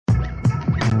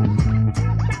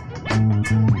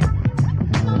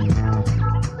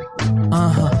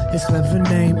It's clever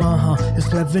name, it's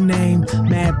clever name.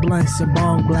 Mad blunts and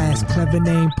bomb blast. Clever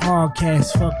name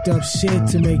podcast. Fucked up shit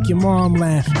to make your mom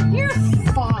laugh. You're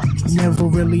fucked. Never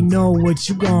really know what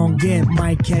you gon' get.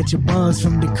 Might catch a buzz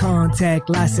from the contact.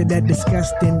 Lots of that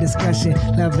disgusting discussion.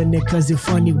 Loving it cause it's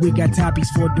funny. We got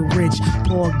topics for the rich.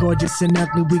 Poor, gorgeous, and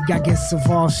ugly. We got guests of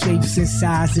all shapes and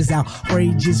sizes.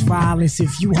 Outrageous violence.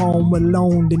 If you home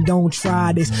alone, then don't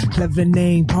try this. Clever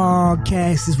name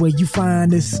podcast is where you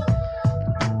find us.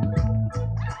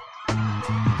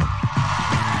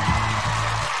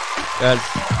 Good.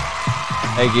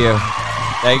 Thank you.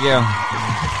 Thank you.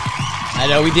 I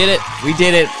know we did it. We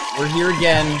did it. We're here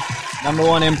again.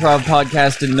 #1 improv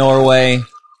podcast in Norway.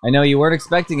 I know you weren't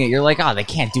expecting it. You're like, oh, they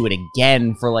can't do it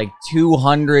again for like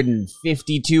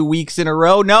 252 weeks in a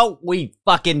row. No, we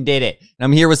fucking did it. And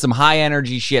I'm here with some high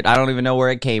energy shit. I don't even know where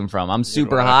it came from. I'm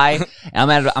super high.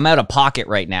 And I'm out of pocket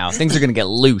right now. Things are going to get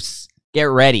loose. Get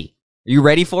ready. Are you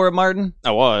ready for it, Martin?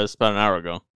 I was about an hour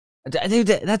ago. Dude,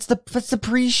 that's the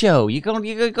pre-show. You go.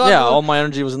 Yeah, all my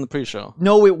energy was in the pre-show.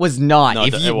 No, it was not. No,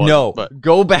 if it you wasn't, know, but...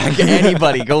 go back.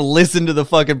 Anybody, go listen to the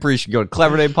fucking pre-show. Go to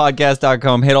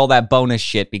clevernamepodcast.com. Hit all that bonus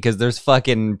shit because there's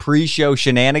fucking pre-show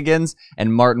shenanigans,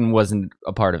 and Martin wasn't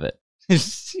a part of it.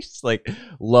 It's just like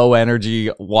low energy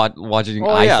watching.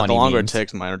 Oh yeah, iFunny the longer memes. it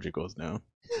takes, my energy goes down.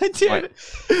 Dude,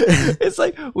 it's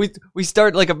like we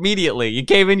start like immediately. You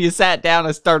came in, you sat down,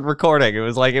 and started recording. It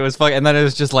was fun, and then it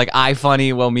was just like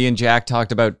iFunny. Well, me and Jack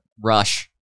talked about Rush.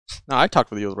 No, I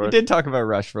talked with you. We did talk about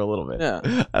Rush for a little bit.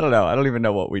 Yeah, I don't know. I don't even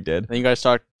know what we did. Then you guys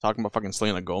start talking about fucking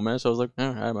Selena Gomez. So I was like,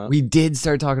 I'm out. We did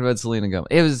start talking about Selena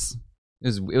Gomez.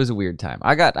 It was a weird time.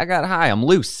 I got high. I'm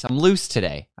loose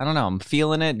today. I don't know. I'm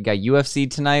feeling it. Got UFC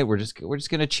tonight. We're just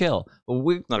gonna chill.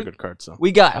 But not a good card. So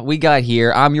we got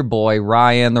here. I'm your boy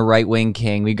Ryan, the right wing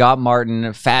king. We got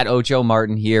Martin, Phat Ocho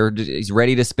Martin here. He's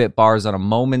ready to spit bars on a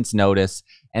moment's notice.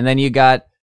 And then you got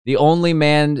the only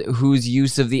man whose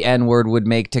use of the N-word would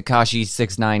make Tekashi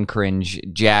 6ix9ine cringe,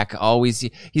 Jack. Always,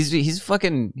 he's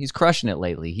crushing it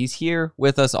lately. He's here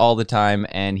with us all the time,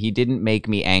 and he didn't make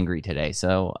me angry today.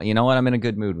 So you know what? I'm in a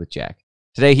good mood with Jack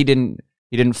today. He didn't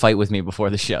fight with me before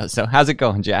the show. So how's it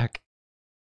going, Jack?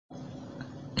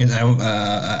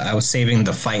 I was saving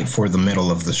the fight for the middle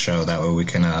of the show. That way we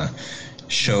can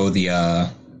show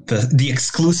the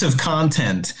exclusive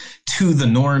content to the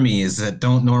normies that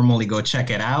don't normally go check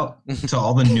it out. To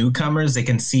all the newcomers, they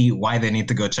can see why they need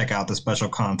to go check out the special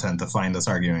content to find us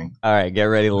arguing. All right, get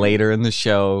ready. Later in the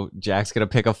show, Jack's going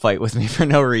to pick a fight with me for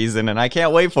no reason, and I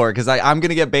can't wait for it because I'm going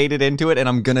to get baited into it, and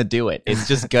I'm going to do it. It's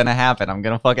just going to happen. I'm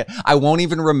going to fuck it. I won't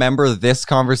even remember this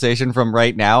conversation from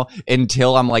right now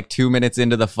until I'm like 2 minutes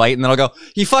into the fight, and then I'll go,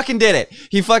 he fucking did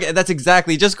it. That's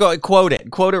exactly, just go quote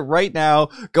it right now.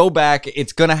 Go back.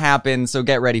 It's going to happen, so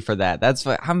get ready for that. That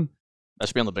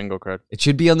should be on the bingo card. It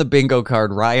should be on the bingo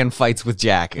card. Ryan fights with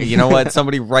Jack. You know what?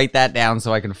 Somebody write that down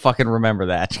so I can fucking remember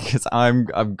that because I'm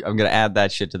gonna add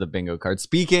that shit to the bingo card.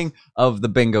 Speaking of the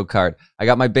bingo card, I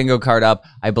got my bingo card up.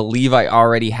 I believe I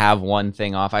already have one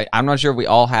thing off. I'm not sure if we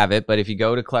all have it, but if you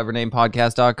go to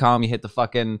clevernamepodcast.com, you hit the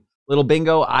fucking little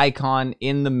bingo icon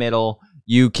in the middle,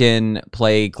 you can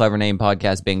play Clever Name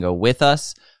Podcast Bingo with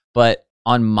us. But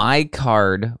on my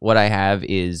card, what I have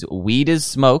is Weed is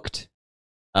Smoked,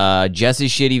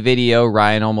 Jess's shitty video,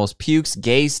 Ryan almost pukes,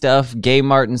 gay stuff, Gay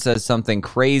Martin says something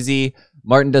crazy,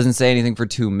 Martin doesn't say anything for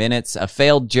 2 minutes, a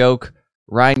failed joke,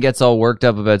 Ryan gets all worked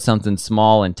up about something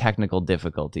small, and technical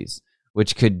difficulties,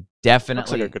 which could definitely...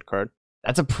 Looks like a good card.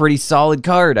 That's a pretty solid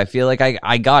card. I feel like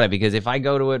I got it, because if I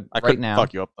go to it right now...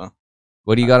 fuck you up, though.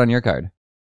 What do you got on your card?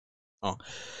 Oh,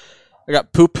 I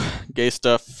got poop, gay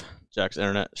stuff, Jack's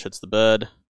internet shits the bed,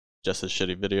 Jess's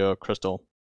shitty video, Crystal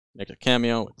makes a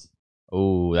cameo,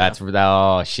 Oh,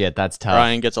 oh shit, that's tough.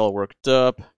 Ryan gets all worked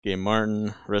up, Gay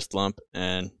Martin, wrist lump,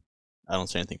 and I don't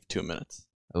say anything for 2 minutes.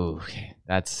 Oh, okay.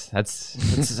 That's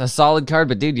a solid card,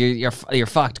 but dude, you're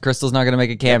fucked. Crystal's not gonna make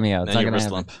a cameo. It's not gonna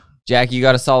happen. Lump. Jack, you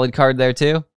got a solid card there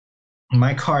too?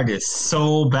 My card is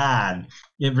so bad.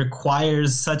 It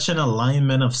requires such an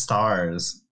alignment of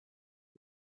stars.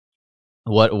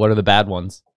 What are the bad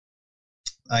ones?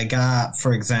 I got,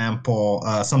 for example,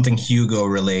 something Hugo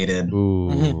related.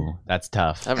 Ooh, that's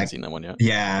tough. I haven't seen that one yet.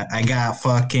 Yeah, I got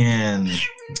fucking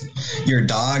your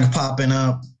dog popping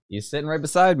up. He's sitting right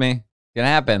beside me. Gonna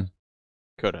happen.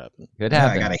 Could happen. Could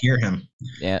happen. I gotta hear him.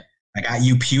 Yeah. I got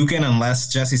you puking unless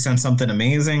Jesse sent something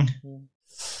amazing.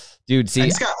 Dude, see, I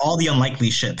just got all the unlikely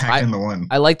shit packed into one.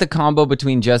 I like the combo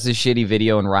between Jess's shitty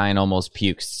video and Ryan almost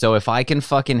pukes. So if I can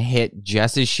fucking hit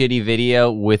Jess's shitty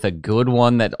video with a good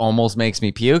one that almost makes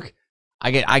me puke,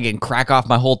 I can crack off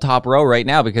my whole top row right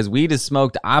now because weed is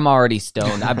smoked. I'm already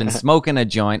stoned. I've been smoking a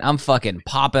joint. I'm fucking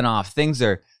popping off. Things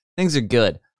are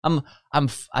good.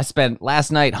 I spent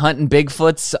last night hunting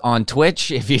Bigfoots on Twitch.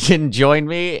 If you didn't join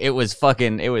me, it was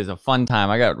a fun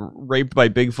time. I got raped by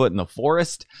Bigfoot in the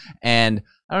forest, and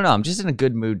I don't know. I'm just in a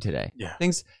good mood today. Yeah.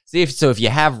 If you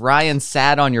have Ryan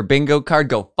sad on your bingo card,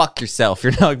 go fuck yourself.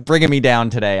 You're not bringing me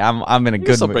down today. I'm in a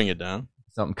good mood. Bring it down.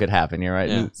 Something could happen. You're right.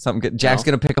 Yeah. Jack's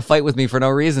gonna pick a fight with me for no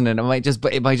reason, and it might just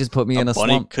put me in a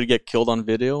bunny slump. Could get killed on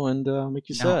video and make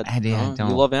you sad. Don't.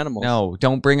 You love animals. No,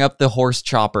 don't bring up the horse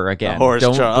chopper again.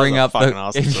 Don't bring up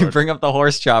if you bring up the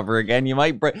horse chopper again, you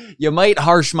might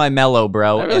harsh my mellow,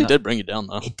 bro. I really did bring you down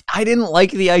though. I didn't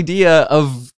like the idea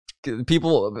of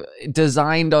people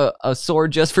designed a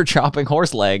sword just for chopping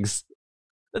horse legs.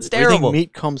 That's terrible. Where do you think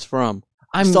meat comes from?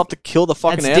 You still have to kill the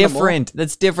fucking animal.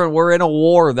 That's different. We're in a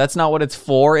war. That's not what it's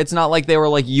for. It's not like they were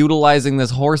like utilizing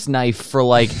this horse knife for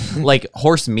like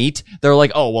horse meat. They're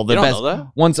like, oh well, the you best don't know that?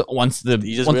 once the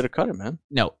easiest way to cut it, man.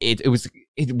 No,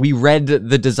 we read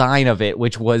the design of it,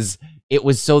 which was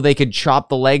so they could chop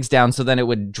the legs down, so then it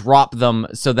would drop them,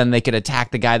 so then they could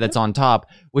attack the guy that's on top,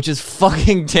 which is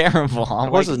fucking terrible. The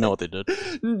horses know what they did.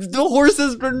 The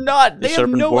horses were not. They have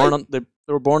no way. They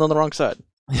were born on the wrong side.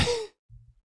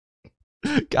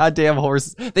 Goddamn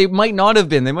horses. They might not have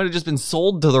been. They might have just been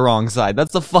sold to the wrong side.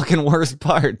 That's the fucking worst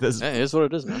part. It is what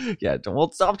it is, man. Yeah,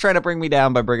 well, stop trying to bring me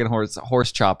down by bringing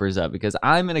horse choppers up, because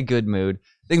I'm in a good mood.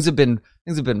 Things have been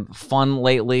fun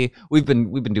lately. We've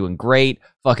been doing great.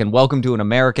 Fucking Welcome to an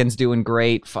American's doing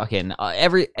great. Fucking all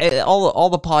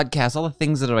the podcasts, all the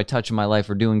things that I touch in my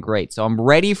life are doing great. So I'm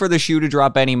ready for the shoe to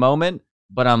drop any moment,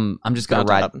 but I'm just gonna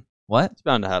ride. What? It's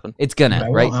bound to happen. It's gonna,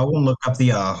 right? I won't look up the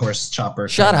horse chopper.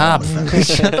 Shut up.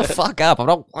 Shut the fuck up. I'm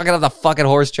not looking at the fucking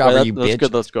horse chopper, you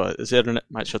bitch. Let's go. This internet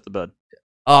might shut the bed.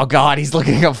 Oh, God, he's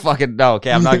looking up fucking... No,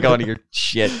 okay, I'm not going to your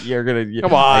shit. You're gonna...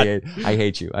 Come on. I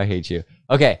hate you.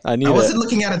 Okay. I wasn't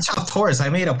looking at a chopped horse. I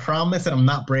made a promise and I'm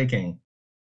not breaking.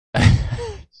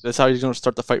 That's how he's going to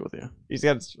start the fight with you. He's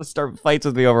going to start fights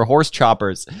with me over horse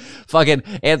choppers. Fucking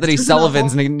Anthony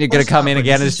Sullivan's going to come in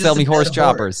again and sell me horse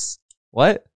choppers.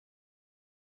 What?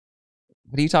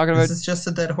 What are you talking about? This is just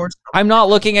a dead horse. I'm not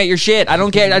looking at your shit. I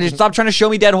don't care. I just stop trying to show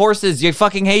me dead horses. You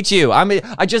fucking hate you.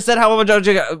 I just said how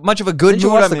much of a good Did mood you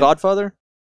watch I'm The in. Godfather?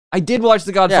 I did watch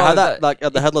The Godfather. Yeah, how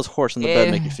that the headless horse in the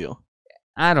bed make you feel?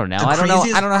 I don't know. I don't know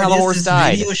how the horse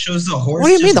died. Video shows the horse. What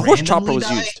do you mean the horse randomly chopper was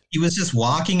died? used? He was just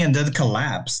walking and then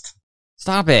collapsed.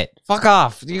 Stop it. Fuck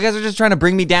off. You guys are just trying to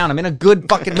bring me down. I'm in a good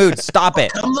fucking mood. Stop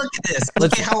it. Come look at this.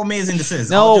 Look at how amazing this is.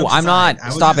 No, I'm not.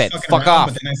 Stop it. Fuck off.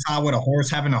 But then I saw what a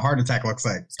horse having a heart attack looks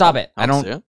like. Stop it. I see don't.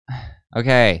 it.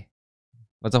 Okay.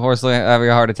 What's a horse having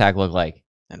a heart attack look like?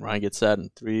 And Ryan gets sad in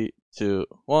 3, 2,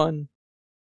 1.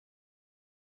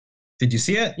 Did you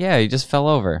see it? Yeah, he just fell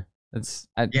over.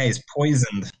 Yeah, he's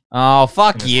poisoned. Oh,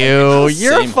 fuck you.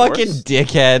 You're a Same fucking horse?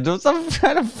 dickhead. I'm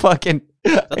trying to fucking...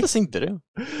 Is that the same video?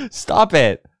 Stop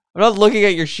it. I'm not looking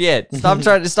at your shit. Stop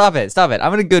trying to... Stop it.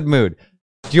 I'm in a good mood.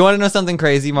 Do you want to know something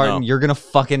crazy, Martin? No. You're going to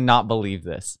fucking not believe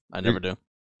this. I never do.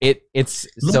 It's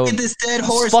Look so... at this dead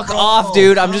horse. Fuck bro. off,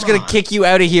 dude. I'm just Come going to on. kick you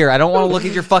out of here. I don't want to look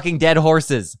at your fucking dead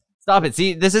horses. Stop it.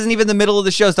 See, this isn't even the middle of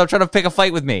the show. Stop trying to pick a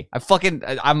fight with me. I'm trying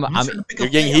to pick You're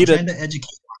up getting I'm heated. trying to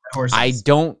educate horses. I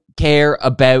don't care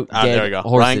about dead There we go.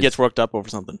 horses. Ryan gets worked up over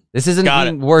something. This isn't Got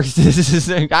being worked.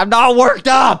 I'm not worked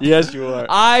up. Yes, you are.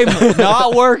 I'm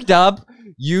not worked up.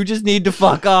 You just need to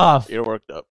fuck off. You're worked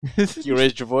up. You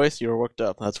raised your voice. You're worked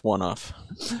up. That's one off.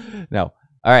 No.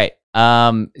 All right.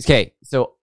 Okay.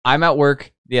 So I'm at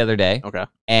work the other day. Okay.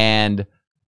 And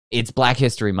it's Black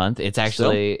History Month. It's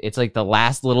actually it's like the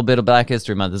last little bit of Black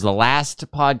History Month. This is the last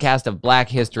podcast of Black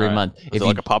History Month. Is it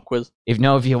like a pop quiz? If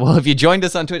you joined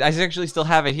us on Twitch, I actually still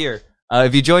have it here.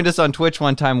 If you joined us on Twitch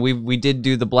one time, we did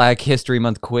do the Black History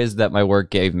Month quiz that my work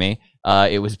gave me.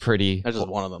 It was pretty. That's just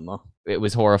one of them, though. It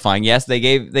was horrifying. Yes,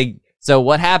 So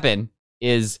what happened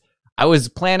is I was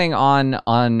planning on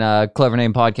Clever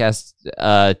Name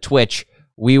Podcast Twitch.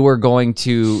 We were going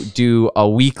to do a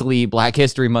weekly Black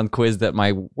History Month quiz that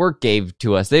my work gave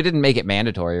to us. They didn't make it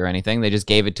mandatory or anything. They just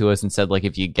gave it to us and said, like,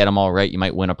 if you get them all right, you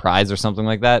might win a prize or something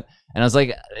like that. And I was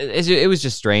like, it was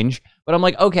just strange. But I'm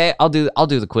like, okay, I'll do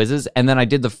the quizzes. And then I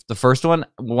did the first one.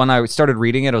 When I started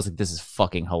reading it, I was like, this is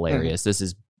fucking hilarious. This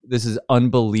is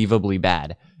unbelievably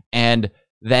bad. And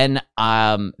then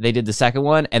they did the second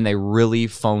one, and they really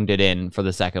phoned it in for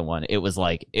the second one. It was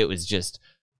just...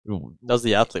 That was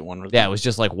the athlete one. Yeah, it was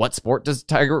just like, what sport does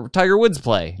Tiger Woods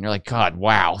play? And you're like, God,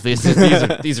 wow, these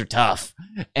are tough.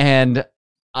 And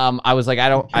I was like,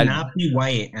 You cannot be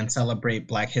white and celebrate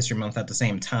Black History Month at the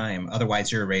same time.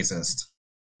 Otherwise, you're a racist.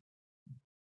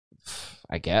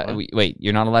 I get. Wait,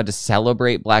 you're not allowed to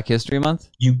celebrate Black History Month?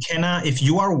 You cannot, if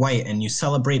you are white and you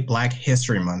celebrate Black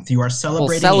History Month, you are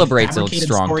celebrating celebrate's a a fabricated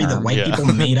strong story term. that white people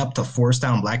made up to force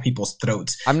down Black people's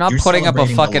throats. I'm not You're putting up a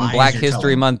celebrating the fucking lies Black you're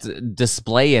History telling. Month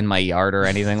display in my yard or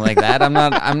anything like that. I'm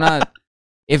not.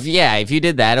 If you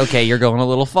did that, okay, you're going a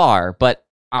little far. But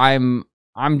I'm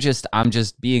just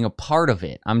being a part of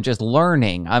it. I'm just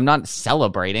learning. I'm not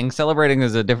celebrating. Celebrating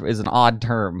is an odd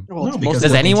term. Well, No, it's because Does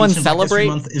what they anyone teach in Black History celebrate?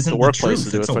 Month isn't The the workplace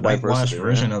truth. do It's it a for whitewashed diversity, right?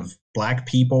 version of Black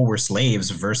people were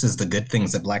slaves versus the good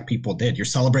things that Black people did. You're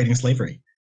celebrating slavery.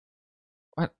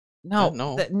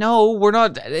 No, we're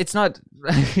not. It's not.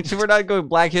 We're not going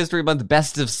Black History Month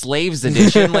Best of Slaves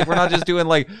edition. Like we're not just doing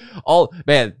like all.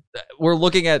 Man, we're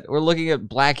looking at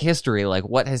Black history, like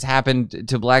what has happened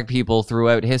to Black people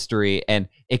throughout history, and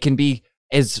it can be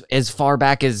as far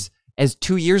back as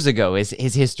 2 years ago is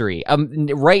his history.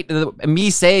 Right. Me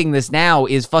saying this now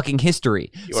is fucking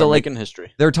history. You are making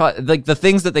history. They're like the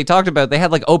things that they talked about. They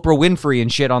had like Oprah Winfrey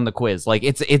and shit on the quiz. Like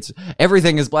it's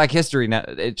everything is Black history now.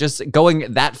 It just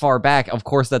going that far back. Of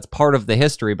course, that's part of the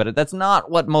history, but that's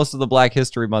not what most of the Black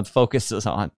History Month focuses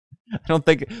on. I don't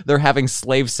think they're having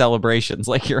slave celebrations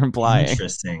like you're implying.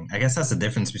 Interesting. I guess that's the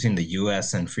difference between the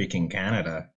U.S. and freaking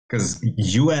Canada. Because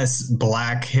U.S.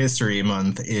 Black History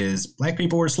Month is Black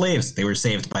people were slaves. They were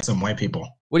saved by some white people.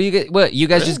 What do you get? What you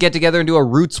guys just get together and do a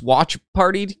Roots watch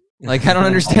party? Like I don't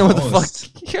understand what the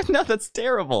fuck. Yeah, no, that's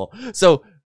terrible. So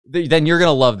then you're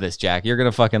gonna love this, Jack. You're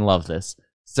gonna fucking love this.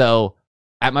 So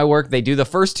at my work, they do the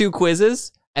first 2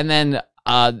 quizzes, and then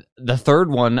the third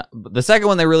one, the second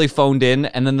one they really phoned in,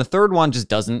 and then the third one just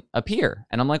doesn't appear.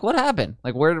 And I'm like, what happened?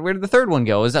 Like where did the third one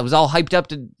go? I was all hyped up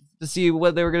to see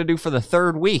what they were going to do for the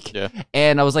third week. Yeah.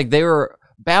 And I was like, they were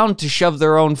bound to shove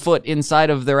their own foot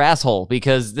inside of their asshole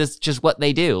because this is just what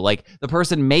they do. Like the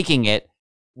person making it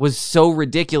was so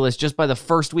ridiculous just by the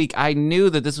first week. I knew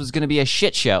that this was going to be a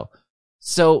shit show.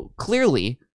 So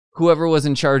clearly whoever was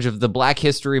in charge of the Black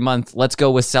History Month, let's go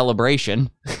with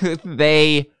celebration,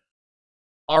 they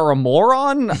are a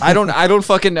moron. I don't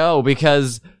fucking know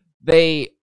because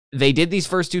they did these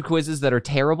first 2 quizzes that are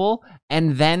terrible.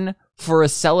 And then for a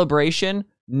celebration,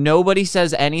 nobody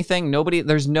says anything.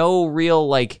 There's no real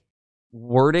like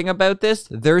wording about this.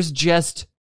 There's just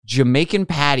Jamaican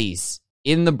patties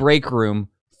in the break room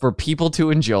for people to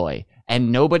enjoy.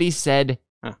 And nobody said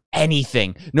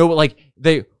anything. No, like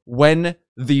when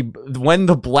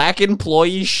the Black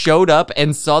employees showed up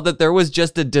and saw that there was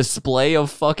just a display of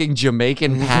fucking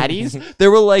Jamaican patties, they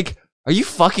were like, are you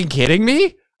fucking kidding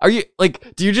me? Are you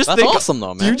like? Do you just That's think awesome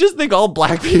though, man? Do you just think all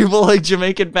Black people like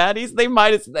Jamaican patties? They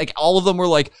might like all of them were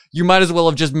like, you might as well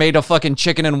have just made a fucking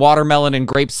chicken and watermelon and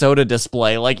grape soda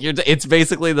display. Like it's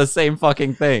basically the same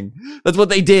fucking thing. That's what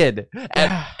they did,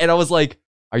 and I was like,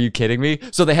 are you kidding me?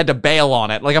 So they had to bail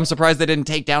on it. Like I'm surprised they didn't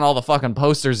take down all the fucking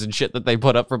posters and shit that they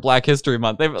put up for Black History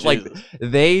Month.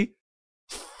 They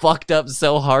fucked up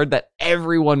so hard that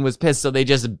everyone was pissed, so they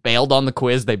just bailed on the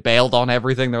quiz. They bailed on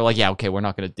everything. They're like, yeah, okay, we're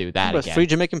not going to do that again. Free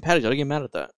Jamaican patties. I don't get mad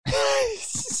at that.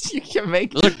 You can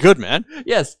make Those are good, man.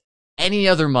 Yes, any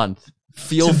other month,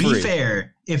 feel to free. To be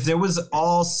fair, if there was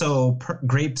also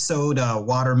grape soda,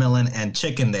 watermelon, and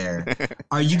chicken there,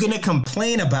 are you going to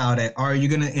complain about it, or are you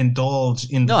going to indulge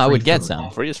in the No, I would food? get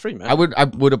some. Free is free, man. I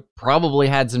would have probably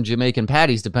had some Jamaican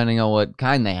patties, depending on what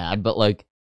kind they had, but like,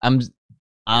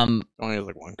 only has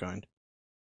like one kind.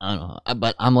 I don't know,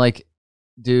 but I'm like,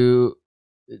 does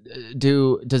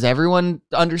everyone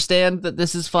understand that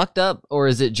this is fucked up, or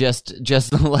is it just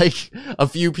like a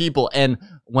few people? And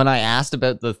when I asked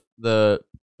about the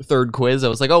third quiz, I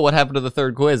was like, oh, what happened to the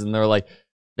third quiz? And they're like,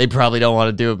 they probably don't want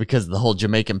to do it because of the whole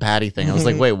Jamaican patty thing. I was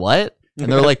like, wait, what?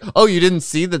 And they're like, oh, you didn't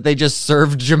see that they just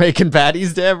served Jamaican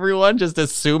patties to everyone, just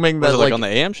assuming that Was it like on the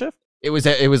AM shift? It was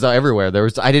everywhere.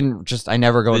 I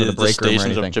never go into the break room or stations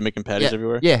anything. of Jamaican patties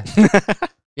everywhere. Yeah,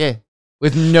 yeah.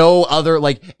 With no other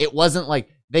it wasn't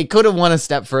like they could have went a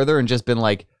step further and just been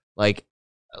like,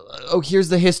 oh, here's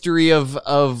the history of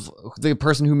the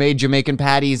person who made Jamaican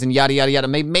patties and yada yada yada.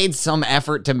 Made some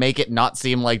effort to make it not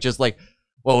seem like just like,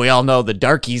 well, we all know the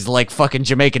darkies like fucking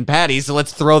Jamaican patties, so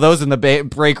let's throw those in the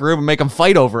break room and make them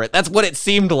fight over it. That's what it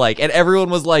seemed like, and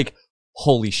everyone was like,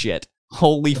 holy shit.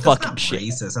 Holy fucking shit.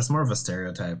 Racist. That's more of a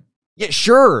stereotype. Yeah,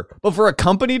 sure. But for a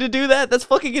company to do that, that's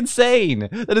fucking insane.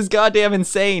 That is goddamn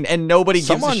insane. And nobody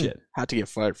gives a shit. Had to get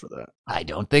fired for that. I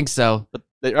don't think so. But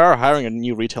they are hiring a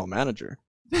new retail manager.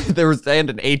 There was and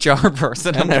an HR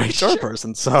person. And an HR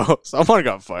person, so someone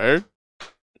got fired.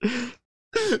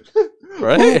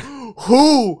 Right?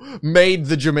 Who made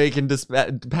the Jamaican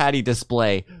patty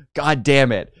display? God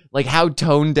damn it. Like, how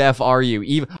tone deaf are you?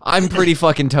 Even I'm pretty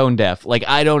fucking tone deaf. Like,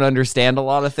 I don't understand a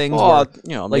lot of things. Well,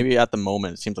 maybe at the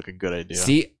moment it seems like a good idea.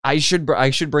 See, I should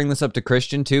bring this up to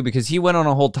Christian too, because he went on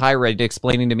a whole tirade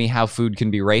explaining to me how food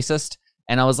can be racist.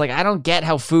 And I was like, I don't get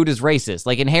how food is racist.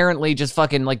 Like, inherently, just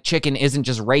fucking, like, chicken isn't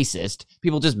just racist.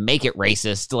 People just make it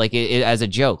racist, like, as a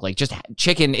joke. Like, just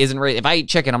chicken isn't racist. If I eat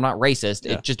chicken, I'm not racist.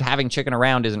 Yeah. It's just having chicken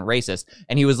around isn't racist.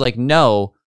 And he was like,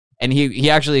 no. And he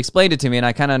actually explained it to me, and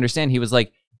I kind of understand. He was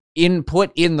like,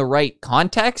 put in the right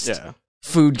context,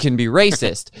 food can be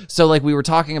racist. So, like, we were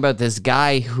talking about this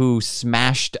guy who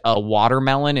smashed a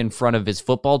watermelon in front of his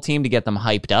football team to get them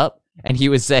hyped up. And he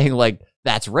was saying, like,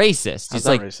 that's racist. He's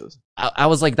like, racist? I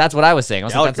was like, that's what I was saying. I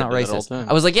was like, that's not Gallagher racist.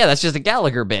 I was like, yeah, that's just a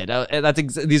Gallagher bit.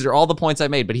 These are all the points I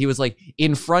made. But he was like,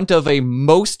 in front of a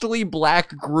mostly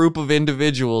black group of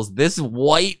individuals, this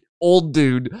white old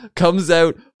dude comes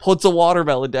out, puts a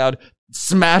watermelon down,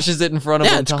 smashes it in front of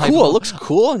him. Yeah, it's cool. It looks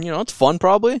cool, and it's fun.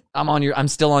 Probably. I'm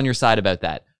still on your side about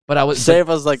that. But I was if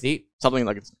I was like something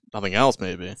like it's something else,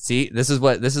 maybe. See, this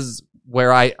is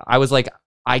where I was like,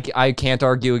 I can't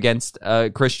argue against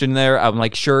Christian there. I'm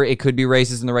like, sure, it could be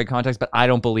racist in the right context, but I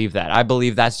don't believe that. I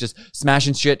believe that's just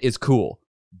smashing shit is cool.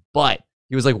 But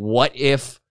he was like, what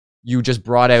if you just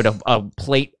brought out a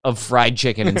plate of fried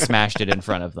chicken and smashed it in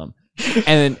front of them?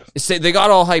 And then they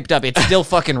got all hyped up. It's still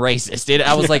fucking racist.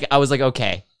 I was like,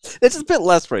 okay. It's a bit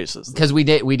less racist. Because we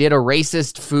did a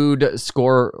racist food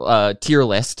score tier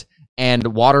list, and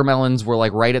watermelons were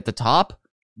like right at the top.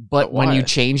 But when you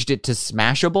changed it to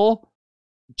smashable,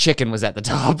 chicken was at the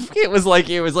top. It was like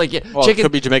well, chicken. It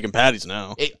could be Jamaican patties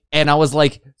now. And I was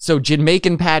like, so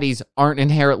Jamaican patties aren't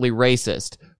inherently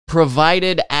racist,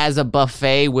 provided as a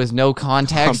buffet with no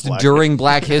context during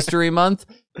Black History Month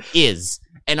is.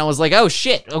 And I was like, oh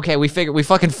shit, okay, we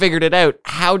fucking figured it out.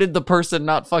 How did the person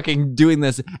not fucking doing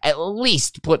this at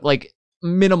least put like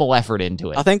minimal effort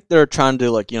into it? I think they're trying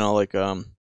to like a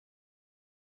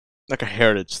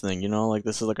heritage thing, like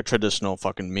this is like a traditional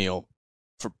fucking meal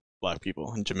for black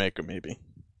people in Jamaica, maybe.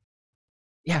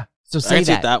 Yeah. So I say can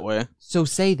see it that way. So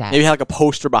say that. Maybe have like a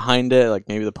poster behind it, like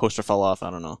maybe the poster fell off. I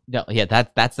don't know. No, yeah,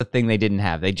 that's the thing they didn't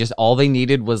have. All they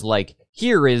needed was like,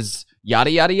 here is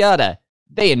yada yada yada.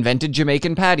 They invented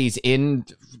Jamaican patties in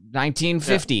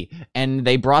 1950, and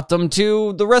they brought them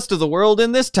to the rest of the world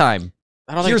in this time.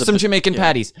 Here's some Jamaican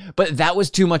patties. But that was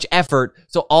too much effort,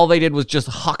 so all they did was just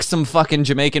huck some fucking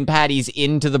Jamaican patties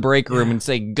into the break room and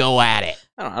say, go at it.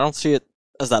 I don't see it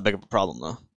as that big of a problem,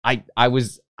 though.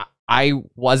 I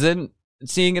wasn't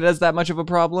seeing it as that much of a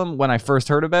problem when I first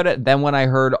heard about it. Then when I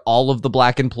heard all of the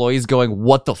black employees going,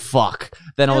 what the fuck?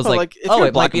 Then I was like, if you're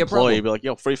it might be a problem. You'd be like,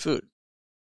 yo, free food.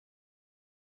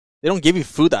 They don't give you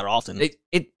food that often.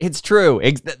 It's true.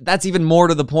 That's even more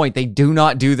to the point. They do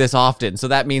not do this often. So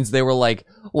that means they were like,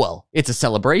 well, it's a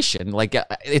celebration. Like,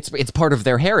 it's part of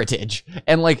their heritage.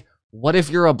 And like, what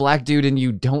if you're a black dude and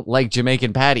you don't like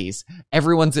Jamaican patties?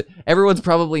 Everyone's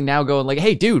probably now going like,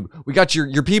 hey, dude, we got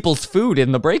your people's food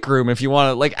in the break room if you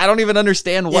want to. Like, I don't even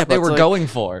understand what they were going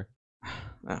for.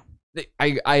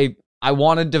 I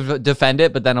wanted to defend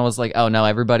it, but then I was like, oh no,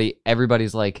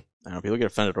 everybody's like, I don't know, people get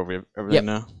offended over everything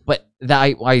now. But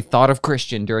I thought of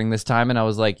Christian during this time, and I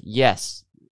was like, yes,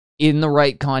 in the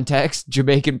right context,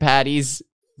 Jamaican patties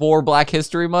for Black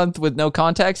History Month with no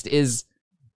context is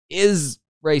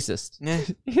racist. Yeah.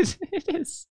 It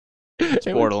is. It's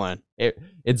borderline.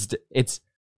 It's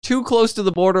too close to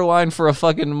the borderline for a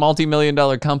fucking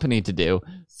multi-million-dollar company to do.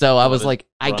 So I was like,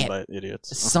 I get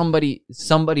idiots.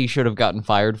 Somebody should have gotten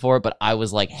fired for it, but I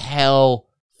was like, hell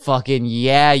fucking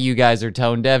yeah, you guys are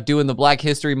tone deaf. Doing the Black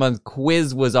History Month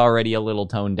quiz was already a little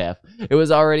tone deaf. It was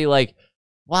already like,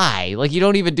 why? Like, you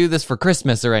don't even do this for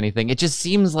Christmas or anything. It just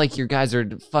seems like you guys are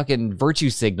fucking virtue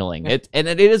signaling. And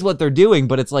it is what they're doing,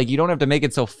 but it's like, you don't have to make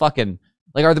it so fucking...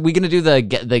 Like, are we going to do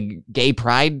the Gay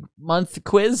Pride Month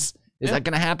quiz? Is that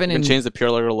going to happen? And change the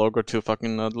Pure Lager logo to a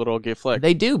fucking little gay flag.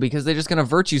 They do, because they're just going to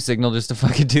virtue signal just to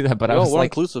fucking do that. But I was like...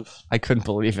 inclusive. I couldn't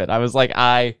believe it. I was like,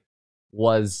 I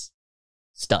was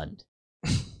stunned.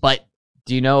 But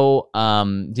do you know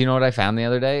what I found the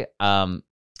other day?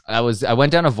 I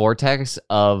went down a vortex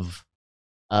of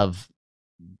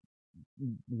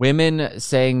women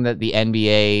saying that the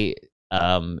NBA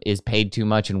is paid too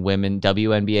much and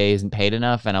WNBA isn't paid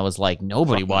enough, and I was like,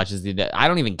 nobody watches I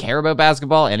don't even care about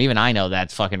basketball, and even I know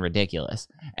that's fucking ridiculous.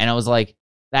 And I was like,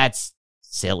 that's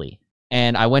silly.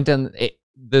 And I went down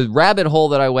the rabbit hole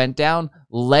that I went down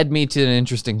led me to an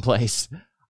interesting place.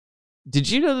 Did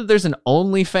you know that there's an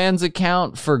OnlyFans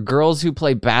account for girls who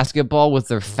play basketball with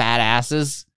their fat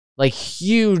asses? Like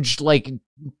huge, like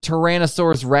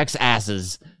Tyrannosaurus Rex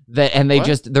asses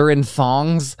they're in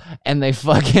thongs and they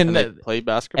fucking And they play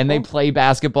basketball. play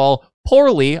basketball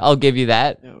poorly. I'll give you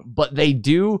that, but they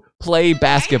do play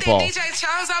basketball. Ain't that DJ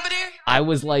Charles over there? I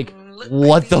was like,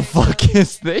 what the fuck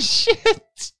is this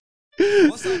shit?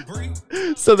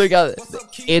 So they got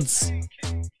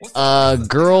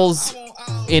girls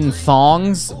in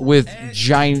thongs with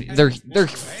giant. They're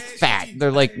fat.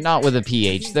 They're like not with a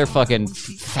ph. They're fucking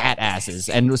fat asses,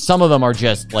 and some of them are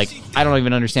just like I don't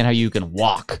even understand how you can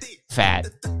walk fat.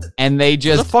 And they It's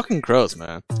just fucking gross,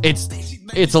 man.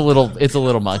 it's a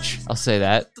little much. I'll say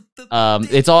that.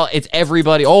 It's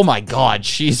everybody. Oh my god,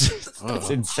 it's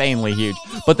insanely huge.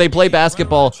 But they play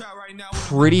basketball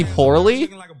pretty poorly.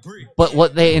 But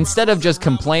what they instead of just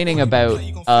complaining about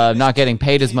not getting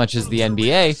paid as much as the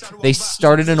NBA, they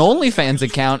started an OnlyFans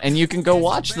account, and you can go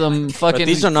watch them. Fucking. But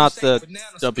these are not the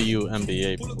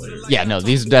WNBA players. Yeah, no,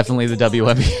 these are definitely the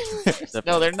WNBA.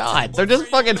 No, they're not. They're just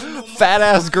fucking fat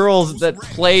ass girls that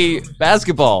play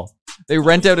basketball. They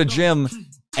rent out a gym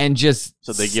and just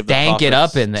So they give stank it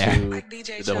up in there. to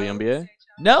the WNBA.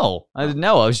 No, I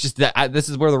was just that. This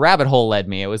is where the rabbit hole led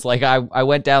me. It was like I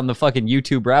went down the fucking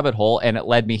YouTube rabbit hole and it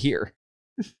led me here.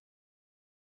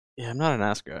 Yeah, I'm not an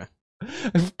ass guy.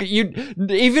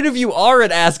 Even if you are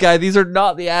an ass guy, these are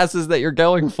not the asses that you're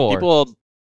going for. People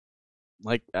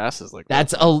like asses like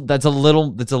that's that. that's a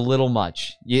little much. It's a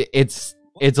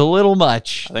little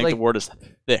much. I think Like, the word is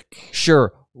thick.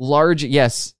 sure, large.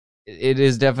 Yes, it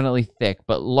is definitely thick,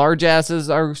 but large asses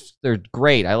they're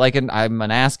great. I'm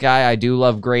an ass guy. I do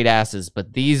love great asses,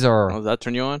 but these are. Oh, does that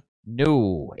turn you on?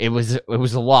 No, it was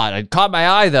a lot. It caught my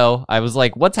eye though. I was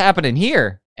like, "What's happening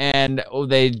here?" And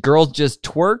girls just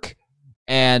twerk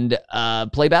and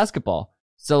play basketball.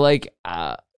 So like,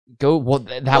 that one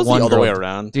the other girl, way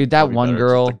around, dude. That Probably one better.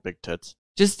 girl, Just like big tits.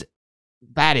 just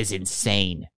that is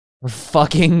insane.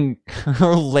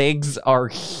 Her legs are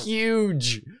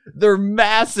huge. They're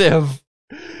massive.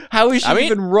 How is she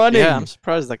even running? Yeah, I'm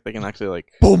surprised like they can actually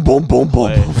like. Boom, boom, boom, boom,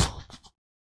 play. boom.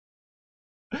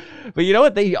 But you know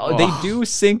what? They do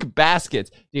sink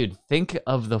baskets. Dude, think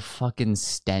of the fucking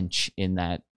stench in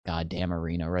that goddamn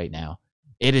arena right now.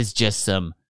 It is just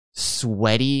some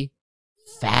sweaty,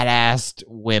 fat-assed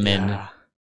women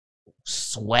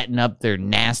sweating up their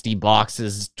nasty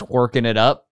boxes, twerking it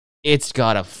up. It's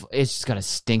gotta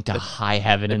stink to high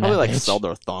heaven They in probably that like bitch. sell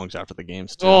their thongs after the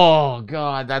games too. Oh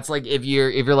god, that's like if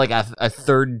you're like a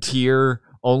third tier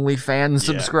OnlyFans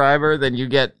subscriber, then you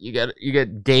get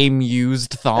game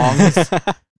used thongs.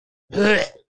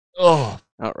 Oh,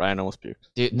 Ryan almost puked.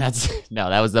 dude,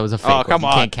 that was a fake. Oh, come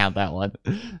one. on. You can't count that one.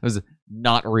 It was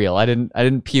not real. I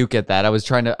didn't puke at that. I was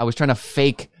trying to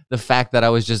fake the fact that I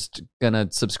was just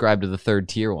gonna subscribe to the third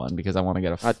tier one because I want to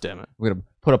get God damn it. we're gonna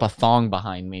put up a thong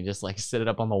behind me, just like sit it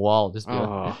up on the wall. Just be like,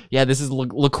 Oh, yeah, this is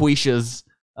LaQuisha's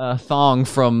thong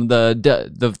from the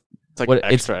it's like what-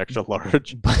 extra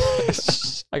large.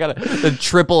 I got the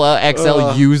triple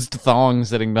XL used thong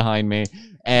sitting behind me,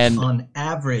 and On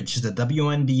average, the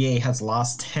WNBA has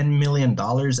lost $10 million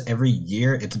every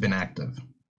year it's been active.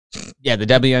 yeah, the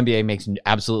WNBA makes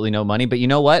absolutely no money. But you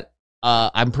know what?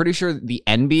 I'm pretty sure the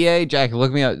NBA, Jack,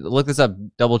 look this up,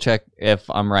 double check if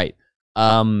I'm right.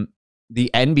 The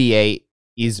NBA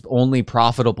is only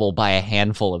profitable by a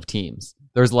handful of teams.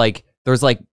 There's like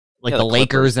the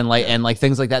Lakers and like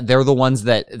things like that. They're the ones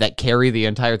that carry the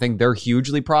entire thing. They're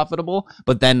hugely profitable,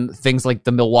 but then things like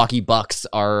the Milwaukee Bucks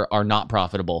are not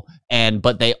profitable.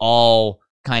 But they all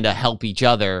kind of help each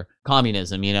other.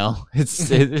 Communism, you know,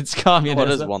 it's communism. What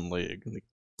is one league?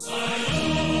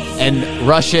 And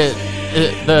Russia,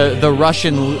 the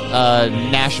Russian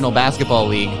National Basketball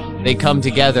League, they come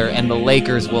together, and the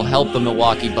Lakers will help the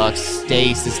Milwaukee Bucks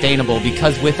stay sustainable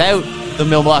because without the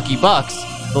Milwaukee Bucks,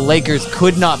 the Lakers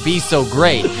could not be so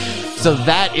great. So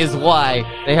that is why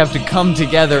they have to come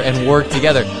together and work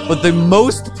together. But the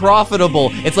most profitable,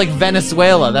 it's like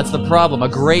Venezuela. That's the problem. A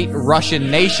great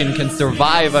Russian nation can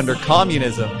survive under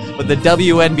communism, but the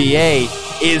WNBA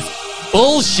is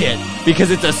bullshit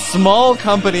because it's a small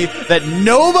company that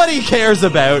nobody cares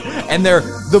about, and they're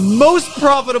the most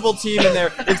profitable team in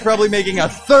there. It's probably making a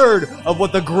third of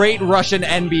what the great Russian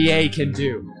NBA can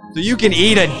do. So you can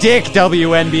eat a dick,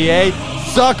 WNBA.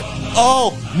 Suck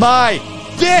all my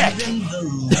dick. Even the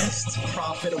least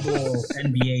profitable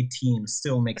NBA team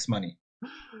still makes money.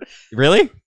 Really?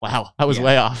 Wow, that was Yeah.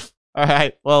 way off. All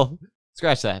right, well,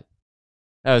 scratch that.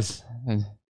 That was...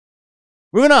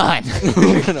 Moving on.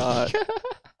 Moving on.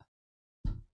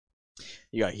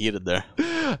 You got heated there.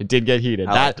 I did get heated.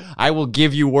 I liked I will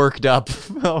give you worked up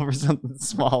over something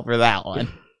small for that one.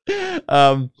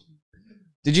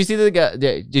 Did you see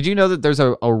Did you know that there's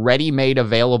a ready-made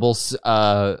available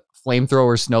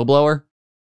flamethrower snowblower?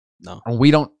 No. And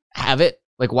we don't have it?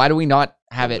 Like, why do we not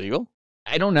have it? Legal?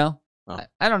 I don't know. Oh.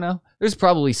 I don't know. There's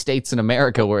probably states in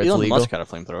America where it's Elon legal. Musk had a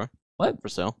flamethrower. What? For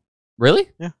sale. Really?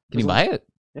 Yeah. Can you buy it?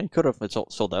 Yeah, you could have. It's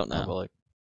sold out now, Oh. but like.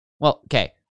 Well,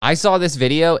 okay. I saw this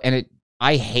video and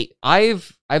I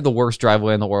have the worst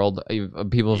driveway in the world.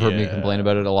 People have heard me complain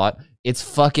about it a lot. It's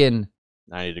fucking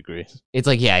 90 degrees. It's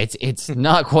like, yeah, it's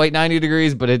not quite 90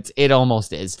 degrees, but it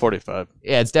almost is. 45.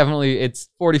 Yeah, it's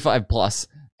 45 plus.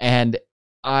 And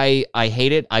I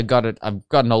hate it. I've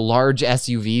gotten a large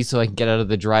SUV so I can get out of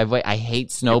the driveway. I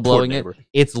hate snow blowing it.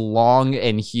 It's long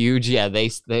and huge. Yeah,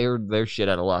 they're shit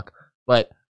out of luck. But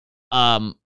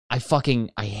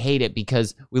I hate it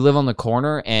because we live on the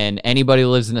corner and anybody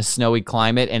lives in a snowy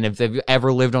climate. And if they've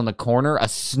ever lived on the corner, a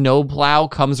snowplow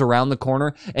comes around the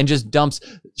corner and just dumps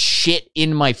shit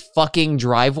in my fucking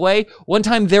driveway. One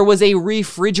time there was a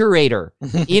refrigerator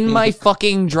in my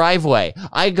fucking driveway.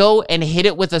 I go and hit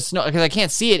it with a snow because I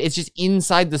can't see it. It's just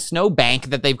inside the snow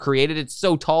bank that they've created. It's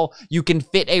so tall you can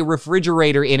fit a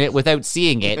refrigerator in it without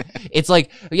seeing it. It's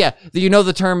like, yeah, you know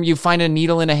the term you find a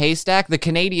needle in a haystack? The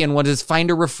Canadian one is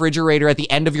find a refrigerator at the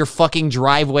end of your fucking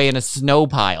driveway in a snow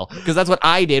pile, because that's what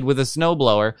I did with a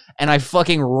snowblower, and I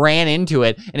fucking ran into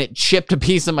it and it chipped a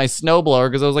piece of my snowblower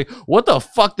because I was like, what the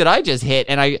fuck did I just hit?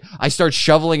 And I start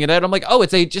shoveling it out. I'm like, oh,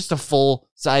 it's just a full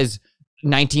size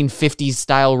 1950s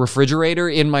style refrigerator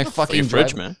in my fucking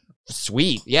fridge, man.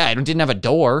 Sweet. Yeah, it didn't have a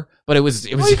door, but it was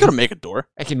Well, you gotta make a door.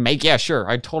 I can make, yeah, sure.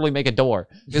 I'd totally make a door.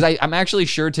 Because I'm actually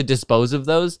sure to dispose of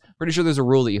those, pretty sure there's a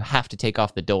rule that you have to take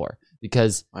off the door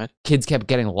because kids kept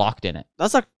getting locked in it.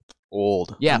 That's like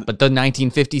old. Yeah, but the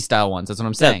 1950 style ones, that's what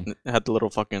I'm saying. Yeah, it had the little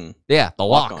fucking the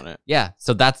lock on it. Yeah,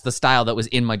 so that's the style that was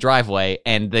in my driveway,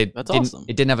 and awesome.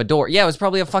 It didn't have a door. Yeah, it was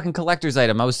probably a fucking collector's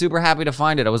item. I was super happy to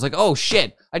find it. I was like, oh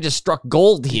shit, I just struck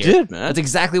gold here. You did, man. That's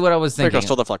exactly what I was I think thinking. I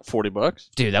sold that for like $40.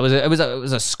 Dude, it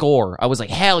was a score. I was like,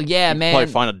 hell yeah, man.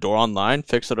 Probably find a door online,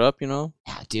 fix it up, you know.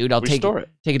 Yeah, dude, I'll take it.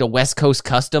 Take it to West Coast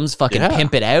Customs, fucking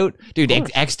pimp it out. Dude,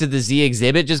 X to the Z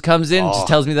exhibit just comes in, just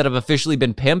tells me that I've officially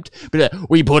been pimped. But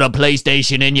we put a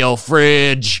PlayStation in your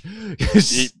fridge.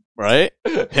 Right?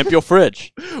 Pimp your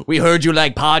fridge. We heard you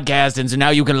like podcasting, so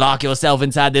now you can lock yourself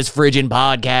inside this fridge and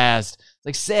podcast. It's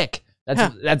like sick.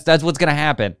 That's what's gonna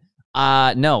happen.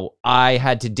 No, I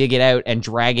had to dig it out and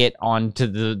drag it onto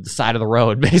the side of the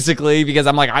road, basically, because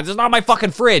I'm like, it's not my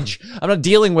fucking fridge. I'm not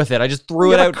dealing with it. I just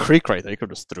threw it out. A creek right there. You could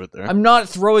just threw it there. I'm not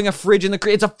throwing a fridge in the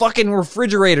creek. It's a fucking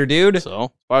refrigerator, dude.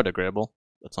 So, biodegradable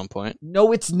at some point.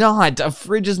 No, it's not. A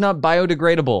fridge is not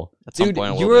biodegradable. At some dude,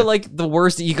 point you are like the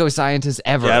worst eco-scientist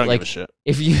ever. Yeah, I don't like, give a shit.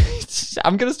 If you,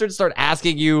 I'm gonna start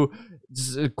asking you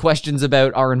questions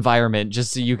about our environment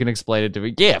just so you can explain it to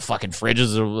me. Yeah, fucking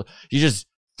fridges. You just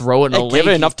throw it in a lake.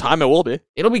 Give it enough time, it will be.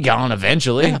 It'll be gone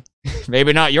eventually. Yeah.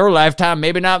 Maybe not your lifetime,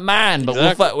 maybe not mine, but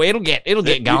it'll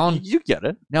get gone. You get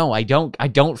it. No, I don't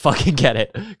fucking get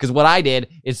it. Because what I did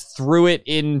is threw it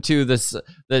into the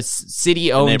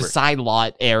city-owned side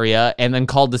lot area and then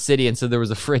called the city and said there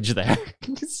was a fridge there.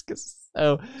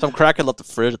 So some crackhead left the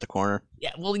fridge at the corner.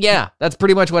 Yeah, well, yeah, that's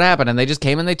pretty much what happened. And they just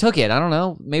came and they took it. I don't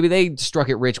know. Maybe they struck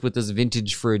it rich with this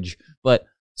vintage fridge. But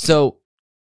so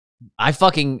I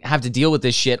fucking have to deal with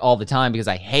this shit all the time because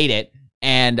I hate it.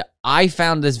 And I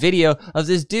found this video of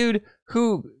this dude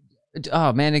who,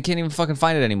 oh man, I can't even fucking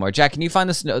find it anymore. Jack, can you find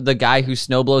the guy who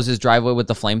snow blows his driveway with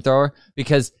the flamethrower?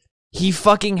 Because he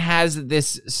fucking has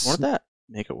this. Won't that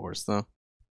make it worse though?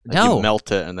 Like no, you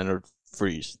melt it and then it would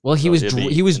freeze. Well, he was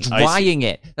drying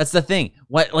it. That's the thing.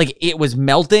 It was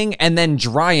melting and then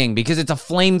drying because it's a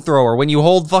flamethrower. When you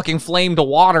hold fucking flame to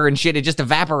water and shit, it just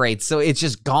evaporates. So it's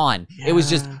just gone. Yeah. It was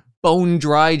just bone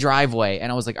dry driveway.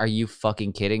 And I was like, are you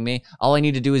fucking kidding me? All I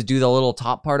need to do is do the little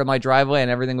top part of my driveway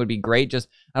and everything would be great. Just,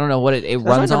 I don't know what it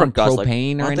runs on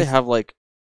propane or anything. They have like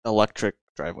electric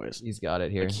driveways. He's got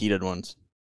it here. Like heated ones.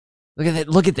 Look at that.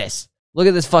 Look at this. Look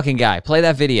at this fucking guy. Play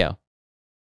that video.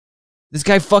 This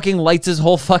guy fucking lights his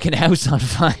whole fucking house on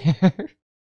fire.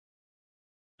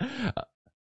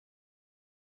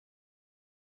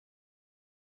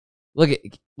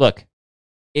 Look.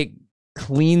 It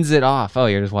cleans it off. Oh,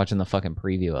 you're just watching the fucking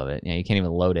preview of it. Yeah, you can't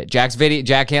even load it. Jack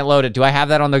can't load it. Do I have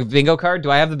that on the bingo card?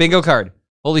 Do I have the bingo card?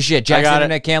 Holy shit, Jack's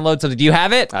internet can't load something. Do you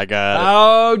have it? I got it.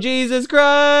 Oh, Jesus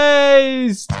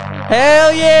Christ.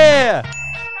 Hell yeah.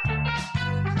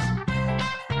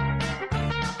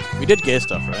 We did gay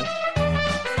stuff, right?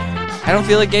 I don't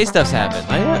feel like gay stuff's happened.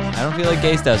 Not yet. I don't feel like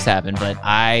gay stuff's happened, but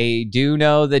I do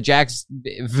know that Jack's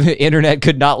internet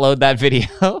could not load that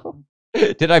video.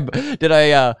 Did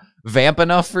I vamp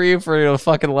enough for you to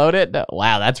fucking load it? No.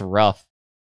 Wow, that's rough.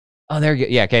 Oh, there you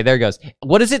go. Yeah, okay, there it goes.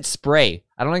 What does it spray?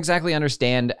 I don't exactly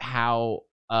understand how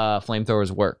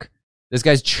flamethrowers work. This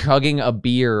guy's chugging a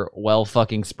beer while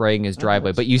fucking spraying his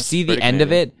driveway. But you see the end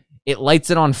of it, it lights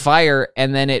it on fire,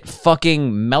 and then it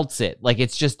fucking melts it. Like,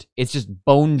 it's just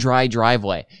bone dry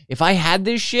driveway. If I had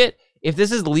this shit, if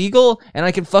this is legal and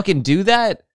I can fucking do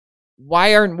that,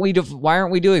 why aren't we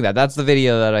doing that? That's the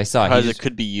video that I saw. Because it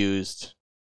could be used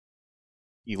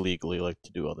illegally, like,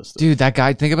 to do all this stuff. Dude, that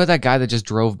guy, think about that guy that just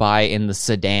drove by in the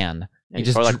sedan. Yeah, He he's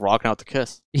just probably like rocking out the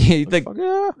kiss.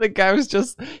 the guy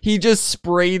was he just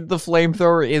sprayed the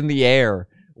flamethrower in the air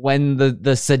when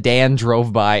the sedan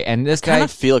drove by, and this I guy kind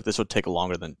of feel like this would take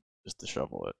longer than just to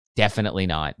shovel it. definitely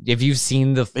not. If you've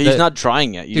seen But he's not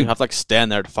drying it. You Dude. have to like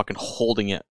stand there to fucking holding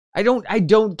it. I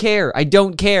don't care.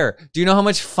 Do you know how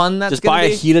much fun that's Just gonna buy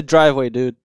be? a heated driveway,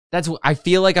 dude. I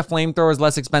feel like a flamethrower is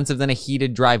less expensive than a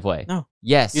heated driveway. No.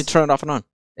 Yes. You turn it off and on.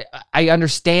 I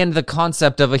understand the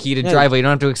concept of a heated Yeah. driveway. You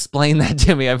don't have to explain that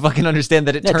to me. I fucking understand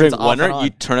that it turns during off winter, and on. you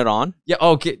turn it on. Yeah,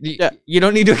 okay. Yeah. You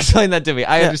don't need to explain that to me.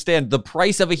 I Yeah. understand. The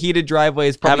price of a heated driveway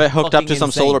is Have probably it hooked up to fucking some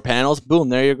insane. solar panels. Boom,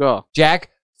 there you go. Jack,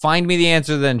 find me the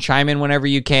answer then. Chime in whenever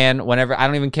you can. Whenever. I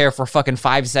don't even care if we're fucking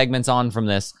 5 segments on from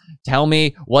this. Tell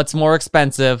me what's more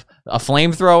expensive, a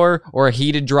flamethrower or a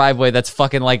heated driveway that's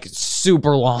fucking like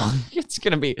super long. It's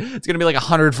gonna be like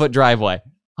 100-foot driveway.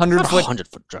 100-foot.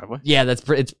 100-foot driveway. Yeah,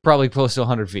 it's probably close to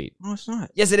 100 feet. No, it's not.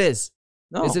 Yes, it is.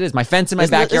 No. Yes, it is. My fence in my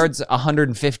Isn't it- backyard's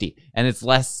 150, and it's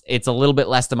less. It's a little bit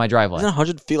less than my driveway. Isn't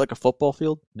 100 feet like a football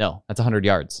field? No, that's 100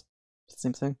 yards.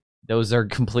 Same thing. Those are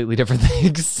completely different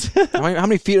things. How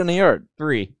many feet in a yard?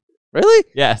 3. Really?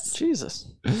 Yes.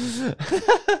 Jesus.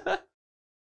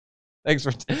 Thanks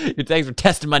for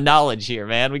testing my knowledge here,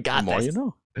 man. We got The more this. you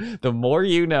know. The more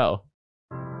you know.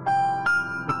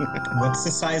 What's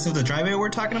the size of the driveway we're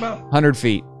talking about? 100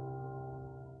 feet.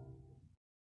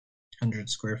 100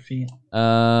 square feet. What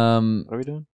are we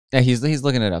doing? Yeah, he's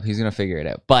looking it up. He's gonna figure it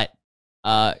out. But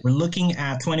We're looking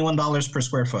at $21 per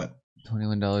square foot.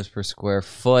 $21 per square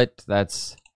foot.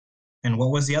 That's And what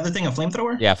was the other thing? A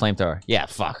flamethrower? yeah, flamethrower. Yeah,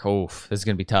 fuck. Oof, this is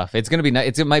gonna be tough. It's gonna be.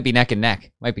 It might be neck and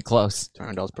neck. Might be close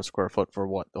 $200 per square foot for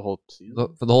what? The whole season?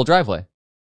 for the whole driveway.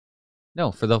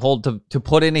 No, for the whole to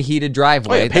put in a heated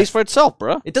driveway. Oh, yeah, it pays for itself,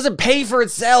 bro. It doesn't pay for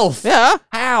itself. Yeah.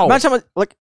 How? Imagine how much,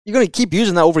 like, you're going to keep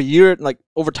using that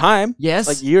over time. Yes.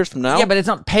 Like years from now. Yeah, but it's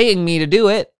not paying me to do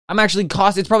it.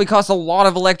 It's probably cost a lot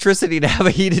of electricity to have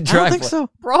a heated I driveway. don't think so.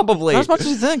 Probably. Not as much as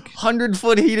you think.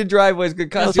 100-foot heated driveways could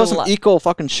cost you a Some lot. eco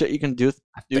fucking shit you can do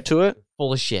to it.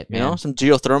 Full of shit, You man. know, some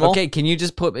geothermal. Okay, can you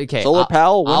just put Solar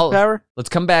power, wind power. Let's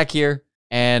come back here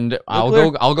and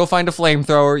Nuclear? I'll go find a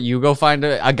flamethrower. You go find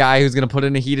a guy who's gonna put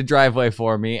in a heated driveway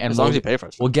for me, and As long as you pay for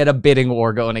it. we'll get a bidding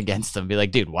war going against them. Be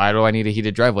like, dude, why do I need a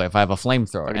heated driveway if I have a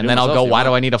flamethrower? I can And do then it I'll myself go, if you why do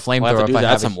want. I need a We'll have flamethrower to do if I that.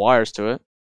 have Add some wires to it.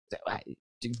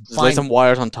 Just lay Fine. some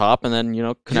wires on top and then,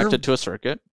 connect You're- it to a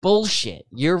circuit. Bullshit.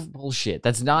 You're bullshit.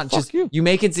 That's not Fuck just you.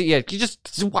 make it. Yeah, you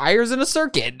just wires in a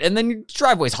circuit, and then your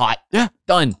driveway's hot. Yeah.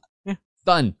 Done. Yeah.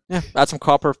 Done. Yeah. Add some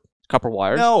copper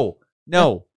wires. No.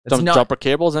 That's Some not. jumper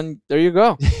cables and there you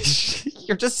go.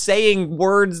 You're just saying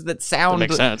words that That sound.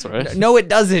 makes sense, right? No, it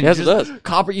doesn't. Yes, it Just does.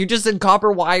 Copper. You just said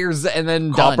copper wires, and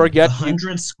then Copper done. A get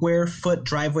 100 square foot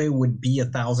driveway would be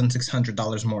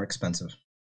 $1,600 more expensive.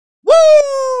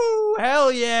 Woo!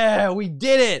 Hell yeah! We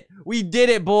did it. We did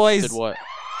it, boys. did what?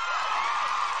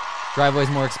 Driveway's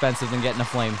more expensive than getting a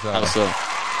flamethrower. How so?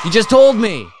 You just told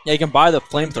me. Yeah, you can buy the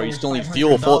flamethrower. You still need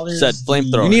fuel for said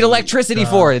flamethrower. You need electricity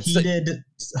for it. Heated,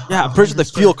 Yeah, I'm pretty sure the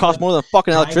 100 fuel square costs foot more than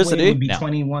fucking driveway electricity. would be No.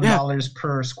 $21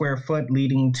 per square foot,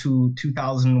 leading to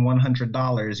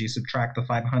 $2,100. You subtract the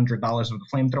 $500 of the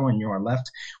flamethrower, and you are left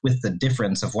with the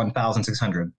difference of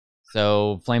 $1,600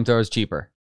 So flamethrower is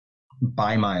cheaper.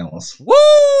 by miles.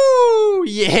 Woo!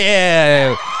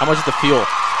 Yeah. How much is the fuel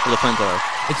for the flamethrower?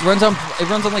 It runs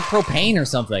on like propane or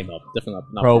something. Definitely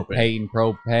not Propane.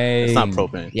 It's not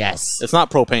propane. Yes. It's not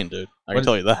propane, dude. I What can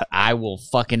tell you that. I will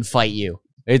fucking fight you.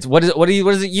 It's what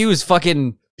does it use?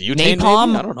 Fucking Butane, napalm?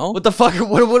 maybe? I don't know. What the fuck?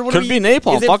 What Could do be we-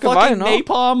 napalm. Is it Fucking fucking know.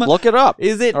 napalm? Look it up.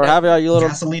 Is it Or have you little.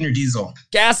 Gasoline or diesel?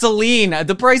 gasoline?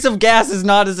 The price of gas is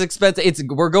not as expensive.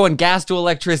 We're going gas to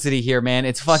electricity here, man.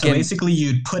 It's So fucking. basically,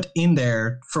 you'd put in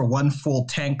there for one full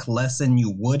tank less than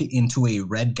you would into a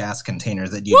red gas container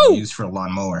that you'd Woo! use for a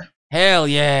lawnmower. Hell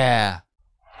yeah.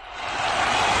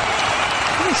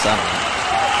 What does that mean?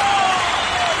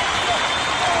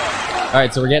 All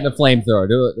right, so we're getting a flamethrower.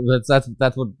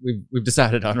 That's what we've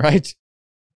decided on, right?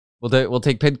 We'll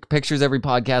take pictures every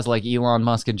podcast like Elon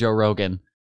Musk and Joe Rogan,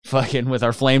 fucking with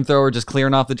our flamethrower just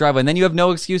clearing off the driveway, and then you have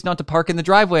no excuse not to park in the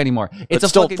driveway anymore. It's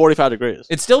still fucking, 45 degrees.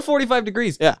 It's still 45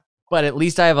 degrees. Yeah. But at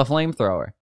least I have a flamethrower.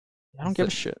 I don't give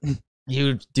a shit.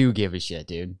 You do give a shit,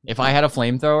 dude. If I had a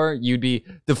flamethrower, you'd be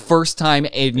the first time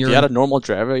in your... If you had a normal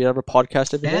driver, you have a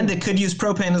podcast every day. And it could use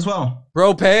propane as well.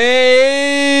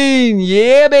 Propane!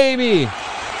 Yeah, baby!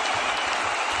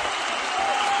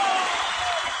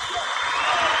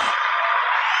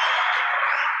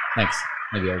 Thanks.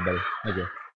 Thank you, everybody. Thank you.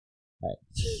 All right.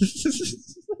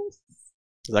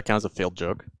 Does that count as a failed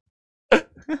joke? Oh,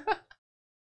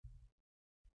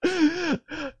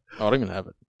 I don't even have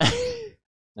it.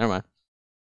 Never mind.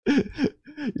 You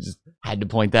just had to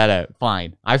point that out.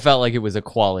 Fine. I felt like it was a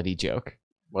quality joke.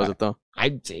 Was it though?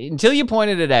 Until you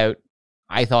pointed it out,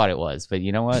 I thought it was. But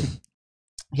you know what?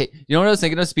 Hey, you know what I was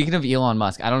thinking of? Speaking of Elon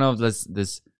Musk, I don't know if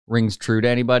this rings true to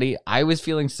anybody. I was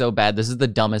feeling so bad. This is the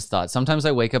dumbest thought. Sometimes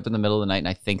I wake up in the middle of the night and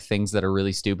I think things that are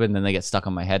really stupid, and then they get stuck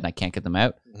on my head and I can't get them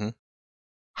out. Mm-hmm.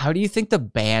 How do you think the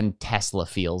band Tesla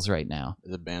feels right now?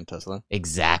 Is it band Tesla?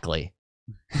 Exactly.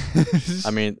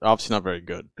 I mean, obviously not very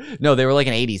good. No, they were like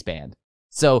an 80s band.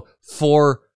 So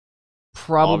for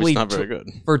probably not very good.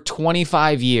 For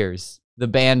 25 years, the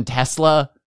band Tesla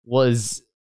was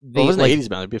Well, it wasn't an 80s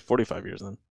band. It'd be 45 years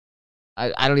then.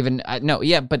 I don't even no,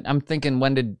 yeah, but I'm thinking,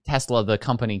 when did Tesla the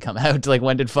company come out? Like,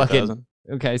 when did fucking 2000.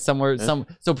 Okay, somewhere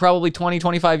so probably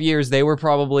 25 years. They were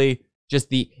probably just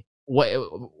the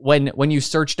when you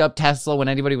searched up Tesla, when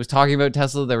anybody was talking about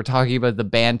Tesla, they were talking about the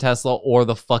band Tesla or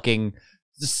the fucking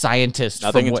scientist.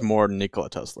 I think it's more Nikola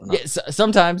Tesla. Yeah,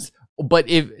 sometimes. But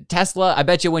if Tesla, I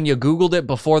bet you when you Googled it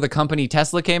before the company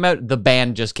Tesla came out, the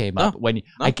band just came up.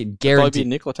 I can guarantee.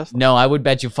 Nikola Tesla. No, I would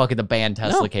bet you fucking the band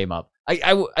Tesla came up. I've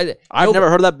never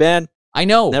heard of that band. I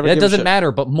know Never that give a doesn't shit.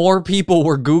 matter, but more people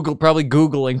were probably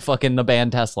Googling fucking the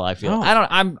band Tesla. I feel. No. I don't.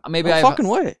 I'm maybe No I fucking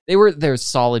way. They're a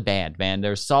solid band, man.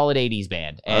 They're a solid 80s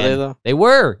band. Are And they though? They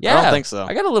were. Yeah. I don't think so.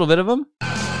 I got a little bit of them.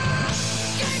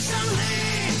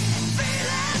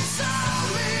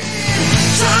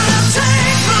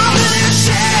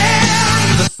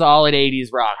 It's a solid 80s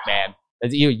rock, man.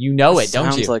 You know it, don't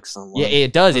you? Sounds like someone. Yeah,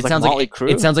 it does. It like sounds Motley like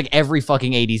Crue. it sounds like every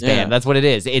fucking 80s Yeah. band. That's what it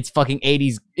is. It's fucking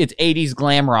 80s. It's 80s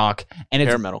glam rock, and it's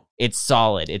hair metal. It's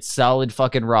solid. It's solid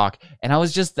fucking rock. And I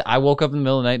woke up in the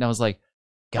middle of the night and I was like,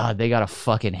 God, they gotta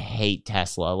fucking hate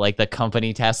Tesla, like the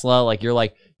company Tesla. Like, you're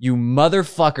like, you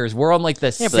motherfuckers. We're on like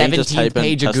the Yeah, but then you just 17th type in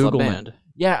page of Tesla Google. band.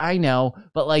 Yeah, I know,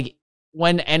 but like,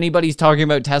 when anybody's talking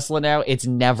about Tesla now, it's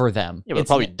never them. Yeah, but It's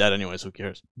probably dead anyways. Who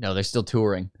cares? no, they're still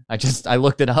touring. I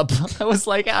looked it up. I was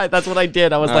like, that's what I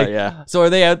did. I was All like, right, yeah. so are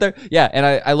they out there? Yeah, and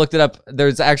I looked it up.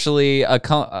 There's actually a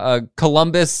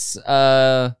Columbus.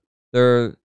 What's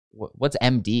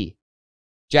MD?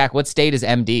 Jack, what state is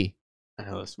MD?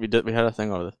 We had a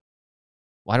thing over this.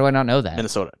 Why do I not know that?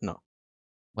 Minnesota. No.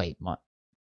 Wait, Jack,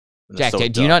 Minnesota.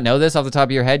 do you not know this off the top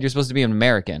of your head? You're supposed to be an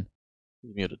American.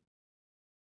 He's muted.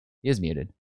 He is muted.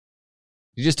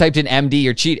 You just typed in MD.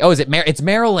 You're cheating. Oh, is it It's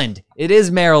Maryland. It is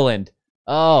Maryland.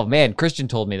 Oh man, Christian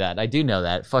told me that. I do know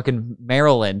that. Fucking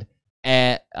Maryland.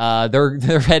 And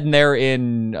they're heading there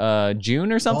in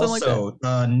June or something like that.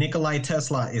 Also, Nikolai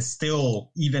Tesla is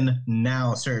still even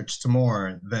now searched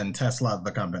more than Tesla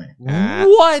the company.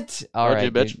 What? All Told right,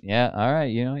 you, bitch. dude. Yeah. All right.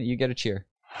 You know, you get a cheer.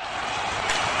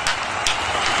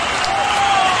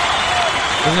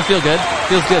 Doesn't it feel good?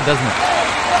 Feels good, doesn't it?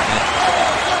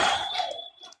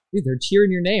 Dude, they're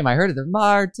cheering your name. I heard it. They're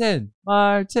Martin.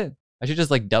 I should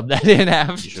just like dub that in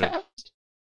after.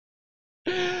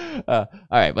 All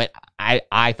right, but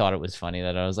I thought it was funny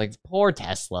that I was like, poor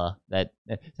Tesla.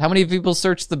 How many people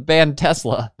searched the band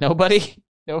Tesla? Nobody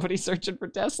searching for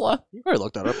Tesla. You probably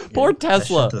looked that up. Poor That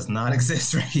Tesla, shit does not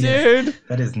exist right here. dude.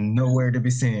 That is nowhere to be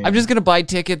seen. I'm just gonna buy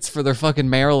tickets for their fucking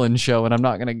Maryland show, and I'm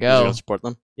not gonna You go. gonna support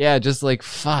them? Yeah, just like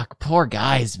fuck, poor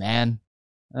guys, man.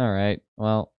 All right,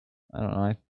 well, I don't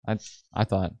know. I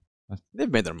thought. They've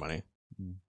made their money.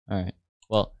 All right,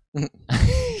 well. All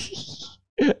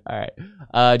right.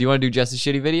 Do you want to do just a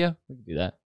shitty video? We can do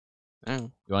that. Yeah,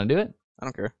 You want to do it? I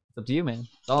don't care. It's up to you, man.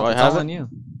 It's Do all, I it's have all it? on you.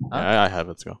 Huh? Yeah, I have it.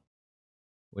 Let's go.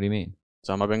 What do you mean? It's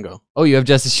on my bingo. Oh, you have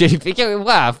just a shitty video?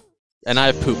 Wow. And I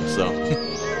have poop, so.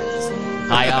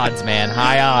 High odds, man.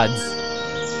 High odds.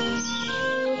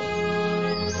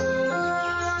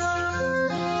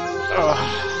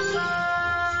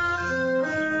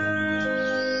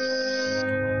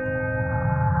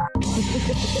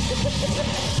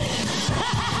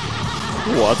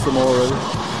 Watch them already.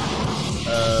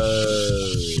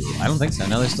 I don't think so.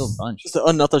 No, there's still a bunch. Just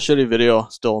another shitty video.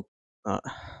 Still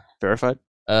verified.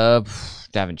 I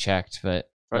haven't checked, but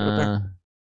Right there.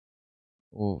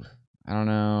 ooh, I don't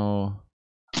know.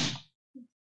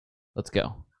 Let's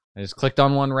go. I just clicked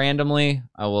on one randomly.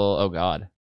 I will. Oh God.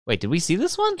 Wait, did we see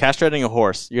this one? Castrating a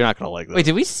horse. You're not gonna like this. Wait,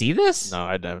 did we see this? No,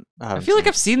 I don't. I feel like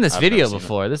I've seen this video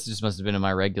before. This just must have been in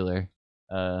my regular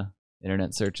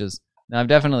internet searches. No, I've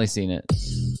definitely seen it.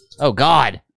 Oh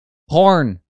God,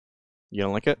 porn. You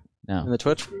don't like it? No. In the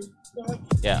Twitch?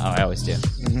 Yeah, oh, I always do.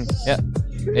 Yep,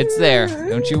 it's there.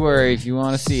 Don't you worry. If you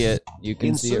want to see it, you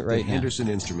can see it right the now. Henderson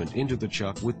instrument into the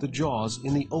chuck with the jaws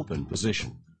in the open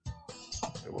position.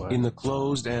 In the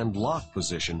closed and locked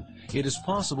position, it is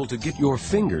possible to get your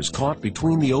fingers caught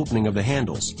between the opening of the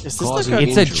handles. Is this causing like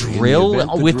It's a injury in the drill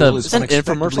event the with drill a- is Is that an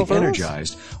infomercial unexpectedly for this?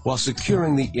 energized while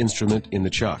securing the instrument in the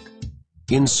chuck.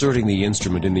 Inserting the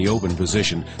instrument in the open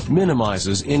position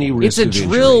minimizes any It's risk a of injury.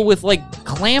 drill with like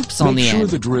clamps on Make the sure end.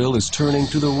 the drill is turning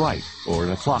to the right or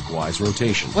in a clockwise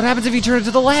rotation. What happens if you turn it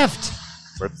to the left?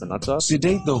 Rip the nuts off?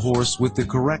 Sedate the horse with the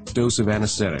correct dose of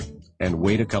anesthetic and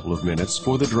wait a couple of minutes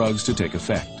for the drugs to take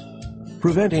effect.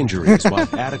 Prevent injuries by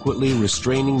adequately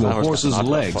restraining the That horse horse's got knocked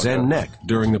the legs fuck and out. neck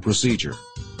during the procedure.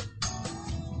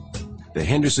 The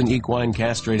Henderson equine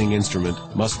castrating instrument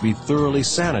must be thoroughly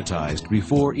sanitized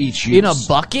before each use. In a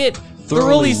bucket?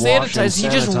 Thoroughly wash and sanitized. He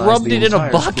just sanitize rubbed the it in a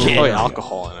entire bucket. scrotum Oh, yeah, area.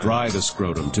 alcohol in it. Dry the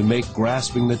scrotum to make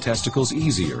grasping the testicles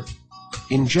easier.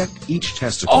 Inject each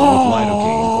testicle Oh! with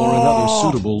lidocaine or another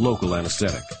suitable local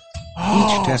anesthetic.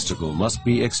 Each testicle must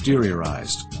be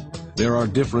exteriorized. There are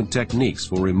different techniques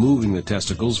for removing the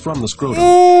testicles from the scrotum.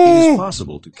 It is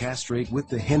possible to castrate with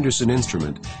the Henderson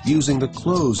instrument using the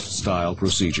closed-style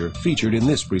procedure featured in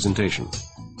this presentation.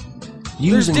 There's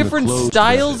Using the different closed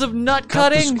styles method, of nut cut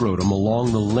the cutting. scrotum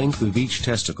along the length of each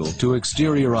testicle to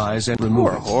exteriorize and remove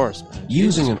Poor it. horse, man.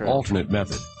 Using Jesus an Christ. alternate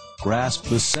method, grasp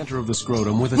the center of the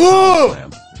scrotum with a towel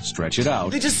clamp, stretch it out,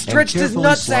 They just and stretched his carefully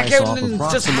nutsack slice out off and just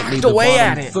approximately hacked the away bottom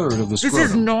at it. third of the This is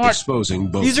scrotum, not- exposing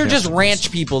both These are just testicles.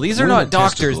 ranch people. These are When not the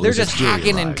doctors. testicle They're is just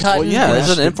hacking and exteriorized, cutting. Well, yeah, grasp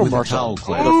there's an it with a infomercial. towel With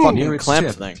clamp a fucking near its clamp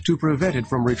tip thing. to prevent it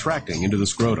from retracting into the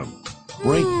scrotum.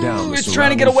 Break down the it's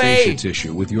trying to get surrounding away. fascia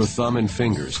tissue with your thumb and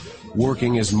fingers,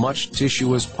 working as much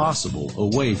tissue as possible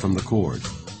away from the cord.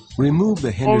 Remove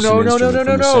the Henderson no, instrument no, from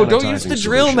the no. Don't use sanitizing the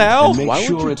drill solution now. and make Why would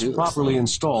sure you it's do this? properly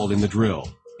installed in the drill.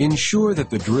 Ensure that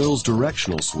the drill's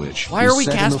directional switch Why is are we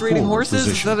set in the castrating forward horses?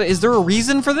 position. Is there a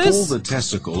reason for Pull this? the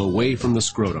testicle away from the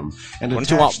scrotum and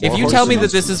Wouldn't you attach want the If you more tell me Henderson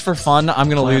that this is instrument. for fun, I'm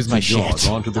gonna Clamp lose my the jaws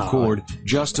shit. onto the cord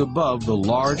just above the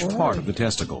large part of the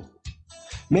testicle.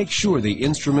 Make sure the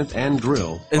instrument and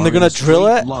drill And are they're gonna in a drill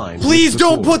straight it? line with Please the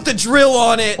don't cord. put the drill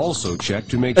on it. Also check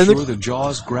to make And sure the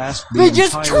jaws grasp the They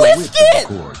just entire twist width it! of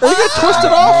the cord. They get twisted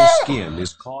No off! skin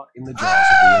is caught in the jaws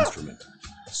of the instrument.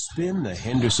 Spin the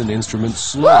Henderson instrument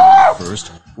slowly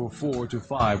first for 4 to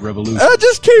 5 revolutions. It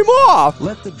just came off!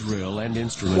 Let the drill and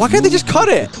instrument Why can't they move just cut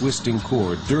with it? the twisting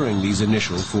cord during these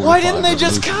initial 4 Why to 5 didn't they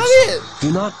just cut revolutions. it?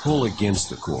 Do not pull against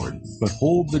the cord, but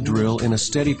hold the drill in a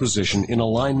steady position in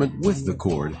alignment with the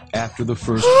cord after the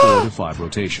first 4 to 5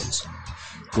 rotations.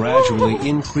 Gradually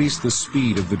increase the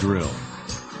speed of the drill.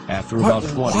 After about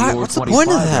 20 why- or what's the 25 point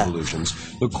of that? revolutions,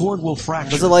 the cord will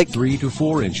fracture Does it, like, 3 to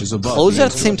 4 inches above Close the it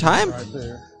at the same instrument.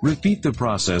 time? Repeat the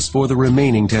process for the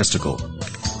remaining testicle.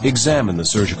 Examine the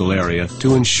surgical area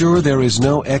to ensure there is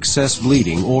no excess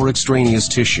bleeding or extraneous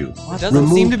tissue. doesn't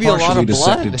Remove seem to be a lot partially of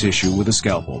dissected blood. tissue with a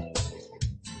scalpel.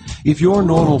 If your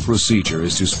normal procedure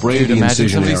is to spray Dude, the imagine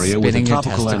incision somebody area with a spinning your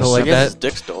topical testicle like I anesthetic, guess that.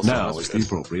 his dick still now smells is the good.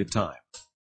 appropriate time.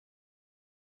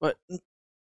 But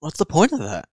what's the point of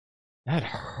that? That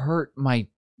hurt my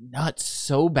nuts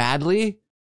so badly.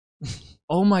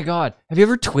 Oh my god. Have you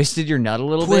ever twisted your nut a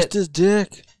little bit? his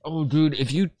dick. Oh dude,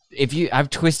 if you I've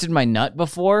twisted my nut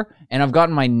before and I've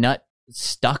gotten my nut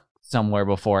stuck somewhere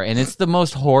before and it's the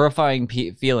most horrifying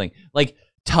feeling. Like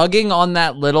tugging on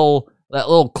that little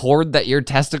cord that your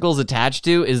testicles attached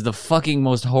to is the fucking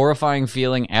most horrifying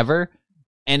feeling ever.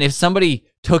 And if somebody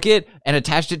took it and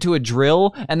attached it to a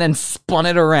drill and then spun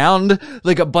it around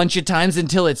like a bunch of times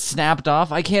until it snapped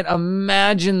off, I can't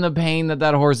imagine the pain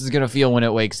that horse is going to feel when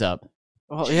it wakes up.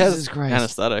 Well, he has Jesus Christ.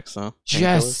 anesthetic, so.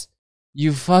 Jess,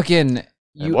 you fucking, It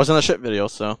you wasn't a shit video,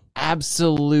 so.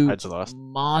 absolute Heads lost.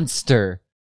 monster.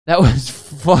 That was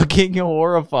fucking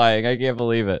horrifying. I can't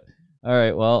believe it. All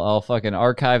right, well, I'll fucking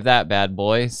archive that bad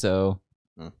boy, so.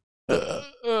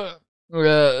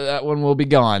 That one will be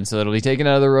gone, so it'll be taken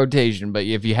out of the rotation. But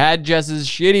if you had Jess's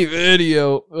shitty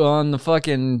video on the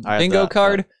fucking I had bingo that,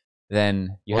 card,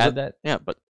 then you Was had it? that. Yeah,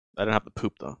 but I didn't have to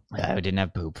poop, though. I didn't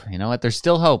have poop. You know what? There's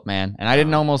still hope, man. And I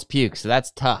didn't almost puke, so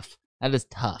that's tough. That is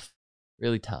tough.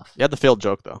 Really tough. You had the failed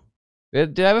joke, though.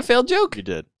 Did I have a failed joke? You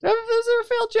did. Was there a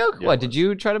failed joke? Yeah, What, it did was.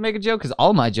 you try to make a joke? Because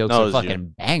all my jokes No, are it was you.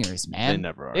 fucking bangers, man. They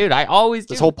never are. Dude, I always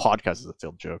do. This whole podcast is a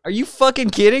failed joke. Are you fucking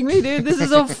kidding me, dude? This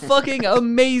is a fucking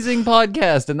amazing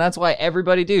podcast, and that's why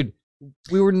everybody, dude,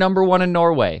 We were number 1 in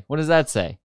Norway. What does that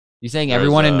say? You saying There's,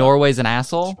 everyone in Norway's an There's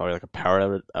asshole? probably like a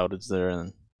power outage there,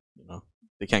 and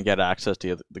they can't get access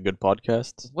to the good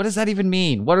podcasts. What does that even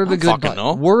mean? What are the I don't good fucking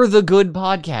know. We're the good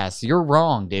podcasts. You're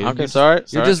wrong, dude. Okay, sorry.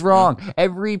 You're just wrong.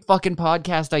 Every fucking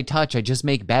podcast I touch, I just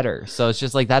make better. So it's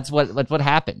just like that's what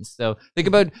happens. So think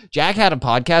about Jack had a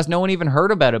podcast. No one even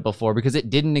heard about it before because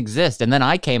it didn't exist. And then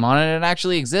I came on it and it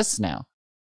actually exists now.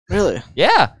 Really?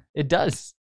 Yeah, it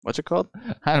does. What's it called?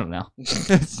 I don't know.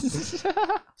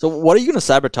 So what are you going to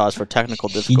sabotage for technical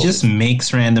He difficulties? just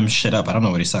makes random shit up. I don't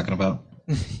know what he's talking about.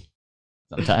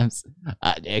 Sometimes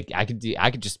I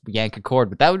could just yank a cord,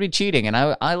 but that would be cheating. And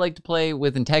I like to play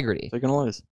with integrity. They're going to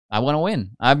lose. I want to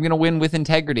win. I'm going to win with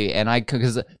integrity. And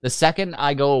because the second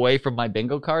I go away from my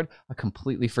bingo card, I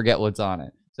completely forget what's on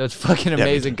it. So it's fucking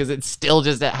amazing because it still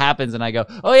just happens. And I go,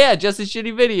 oh yeah, just a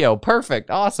shitty video.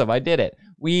 Perfect. Awesome. I did it.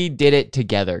 We did it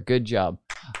together. Good job.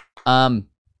 I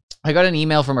got an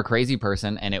email from a crazy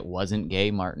person and it wasn't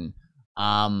gay, Martin.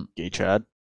 Gay Chad?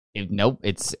 Nope.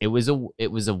 It was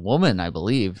a woman, I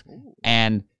believe.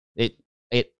 And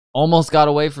it almost got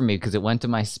away from me because it went to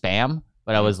my spam,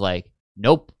 but I was like,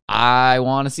 nope, I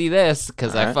want to see this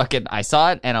because I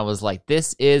saw it and I was like,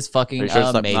 this is fucking Sure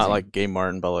it's amazing. not like Gay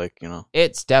Martin, but like,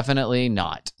 It's definitely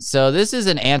not. So this is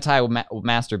an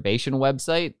anti-masturbation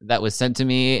website that was sent to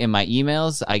me in my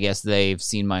emails. I guess they've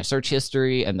seen my search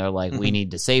history and they're like, we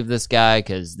need to save this guy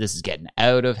because this is getting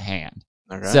out of hand.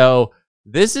 Okay. So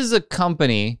this is a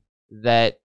company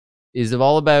that is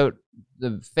all about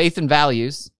the faith and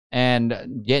values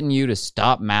and getting you to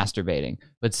stop masturbating.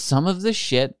 But some of the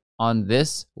shit on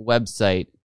this website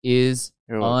is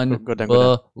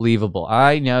unbelievable.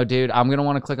 I know, dude. I'm going to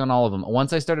want to click on all of them.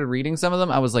 Once I started reading some of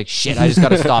them, I was like, shit, I just got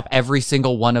to stop. Every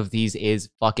single one of these is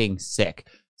fucking sick.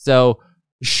 So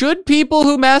should people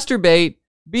who masturbate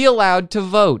be allowed to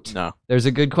vote? No. There's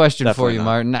a good question Definitely for you,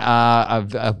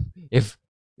 not. Martin.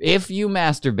 If you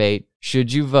masturbate,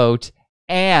 should you vote?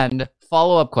 And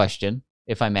follow-up question,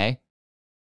 if I may.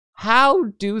 How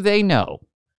do they know?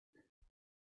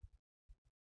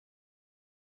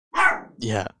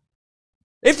 Yeah.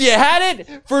 If you had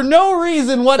it for no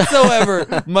reason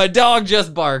whatsoever, my dog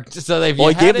just barked. So if you Well,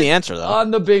 he had gave it the answer, though.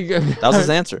 on the big, That was his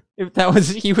answer. if that was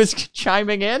he was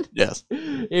chiming in. Yes.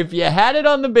 If you had it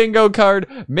on the bingo card,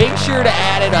 make sure to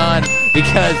add it on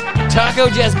because Taco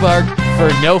just barked for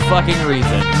no fucking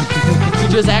reason. He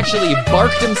just actually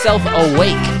barked himself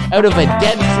awake out of a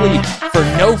dead sleep for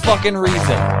no fucking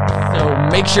reason. So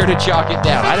make sure to chalk it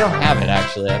down. I don't have it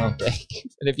actually. I don't think.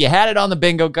 But if you had it on the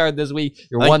bingo card this week,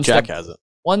 you're I think one Jack step has it.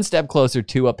 one step closer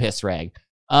to a piss rag.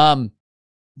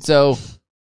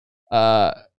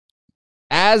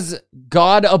 As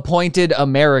God-appointed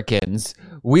Americans,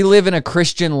 we live in a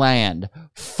Christian land,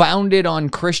 founded on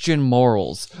Christian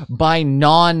morals, by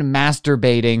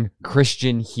non-masturbating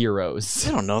Christian heroes.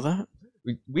 I don't know that.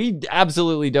 We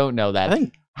absolutely don't know that. I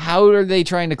think How are they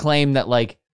trying to claim that,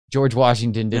 like, George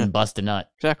Washington didn't bust a nut?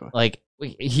 exactly. Like,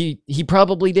 he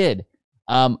probably did.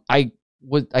 I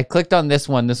clicked on this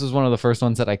one. This was one of the first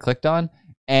ones that I clicked on,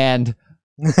 and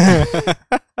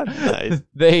Nice.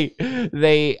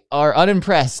 they are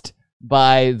unimpressed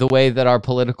by the way that our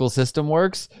political system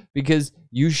works because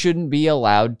you shouldn't be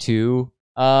allowed to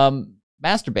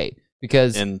masturbate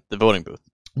because In the voting booth.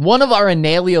 one of our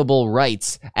inalienable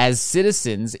rights as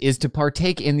citizens is to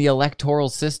partake in the electoral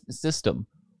system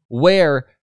where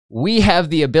we have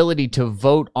the ability to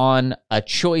vote on a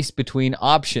choice between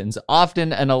options,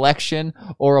 often an election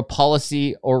or a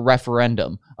policy or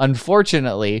referendum.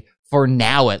 Unfortunately, for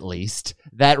now at least,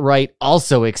 that right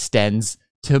also extends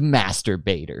to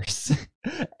masturbators.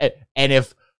 And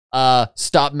if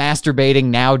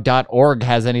stopmasturbatingnow.org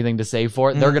has anything to say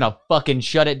for it, they're going to fucking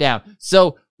shut it down.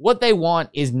 So what they want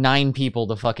is 9 people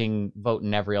to fucking vote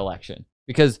in every election.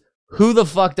 Because who the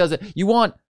fuck does it? You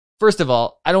want, first of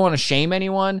all, I don't want to shame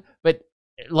anyone, but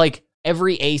like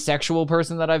every asexual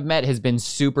person that I've met has been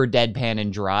super deadpan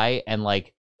and dry and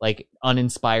like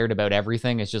uninspired about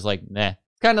everything. It's just like, nah.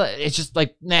 It's just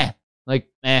like, nah. Like,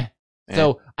 nah.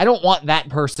 So I don't want that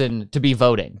person to be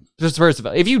voting. Just first of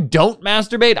all, if you don't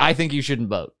masturbate, I think you shouldn't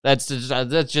vote. That's just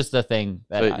the thing.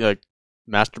 So you like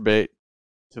masturbate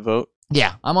to vote?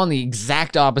 Yeah, I'm on the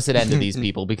exact opposite end of these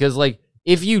people because, like,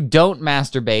 if you don't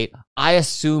masturbate, I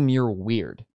assume you're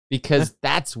weird because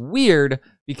that's weird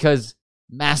because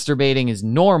masturbating is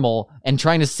normal and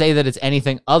trying to say that it's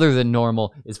anything other than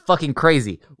normal is fucking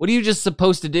crazy. What are you just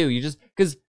supposed to do? You just,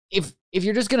 because if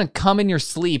you're just going to come in your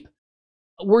sleep,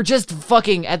 we're just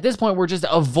fucking, at this point, we're just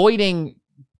avoiding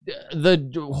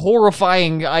the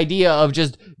horrifying idea of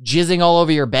just jizzing all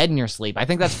over your bed in your sleep. I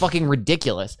think that's fucking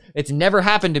ridiculous. It's never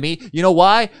happened to me. You know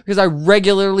why? Because I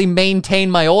regularly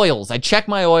maintain my oils. I check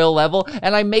my oil level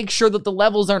and I make sure that the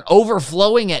levels aren't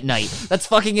overflowing at night. That's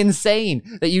fucking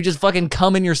insane that you just fucking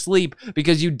come in your sleep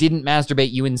because you didn't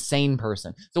masturbate, you insane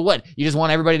person. So what? You just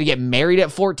want everybody to get married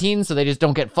at 14 so they just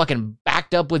don't get fucking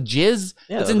backed up with jizz?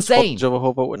 Yeah, that's insane.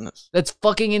 Jehovah's Witness. That's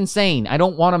fucking insane. I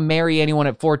don't want to marry anyone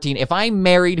at 14. If I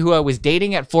married who I was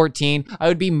dating at 14, I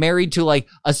would be married to like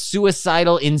a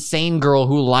suicidal, insane girl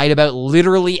who lied about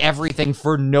literally everything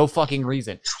for no fucking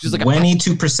reason. She's like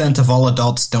 22% of all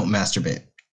adults don't masturbate.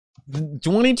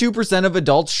 22% of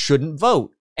adults shouldn't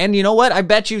vote. And you know what? I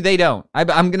bet you they don't. I'm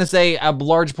going to say a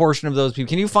large portion of those people.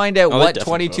 Can you find out what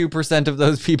 22% of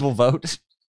those people vote?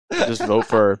 Just vote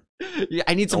for... Yeah,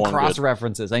 I need some cross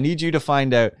references. I need you to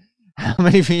find out how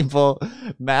many people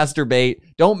masturbate,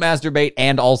 don't masturbate,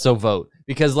 and also vote.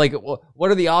 Because, like, what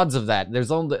are the odds of that?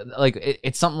 There's only, like,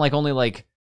 it's something like only, like,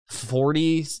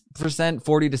 40%,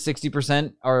 40 to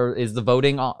 60% is the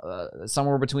voting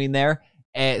somewhere between there.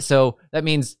 So that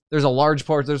means there's a large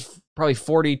part, there's probably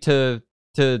 40 to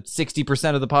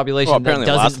 60% of the population that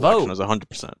doesn't vote. Was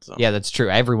 100%. So. Yeah, that's true.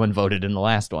 Everyone voted in the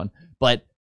last one. But,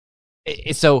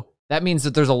 so... that means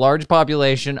that there's a large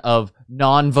population of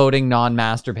non-voting,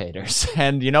 non-masturbators.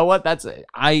 And you know what?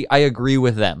 I agree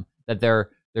with them that they're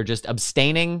just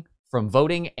abstaining from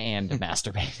voting and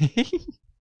masturbating.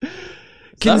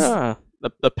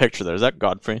 The picture there, is that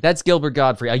Godfrey? That's Gilbert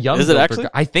Godfrey, a young. Is it actually?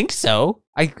 I think so.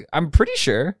 I'm pretty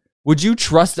sure. Would you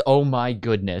trust? Oh my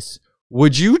goodness.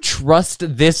 Would you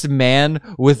trust this man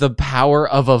with the power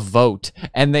of a vote?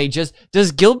 And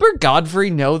does Gilbert Godfrey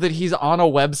know that he's on a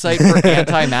website for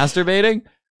anti-masturbating?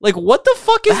 Like, what the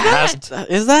fuck is that?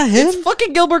 Is that him? It's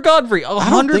fucking Gilbert Godfrey.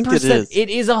 100%. It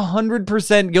is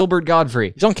 100% Gilbert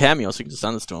Godfrey. He's on Cameo, so you can just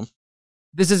send this to him.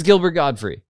 This is Gilbert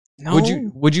Godfrey. No.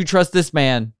 Would you trust this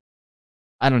man?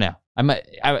 I don't know.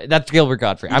 That's Gilbert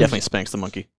Godfrey. He definitely spanks the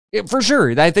monkey. For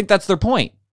sure. I think that's their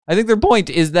point. I think their point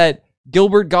is that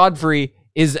Gilbert Godfrey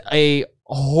is a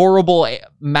horrible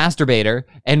masturbator,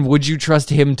 and would you trust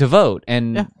him to vote?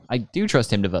 And yeah. I do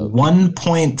trust him to vote.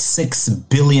 1.6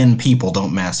 billion people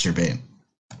don't masturbate.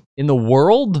 In the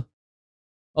world?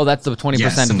 Oh, that's the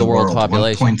 20% of the world's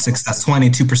population. 1.6, that's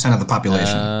 22% of the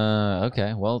population.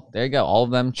 Okay, well, there you go. All of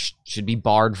them should be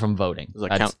barred from voting. Does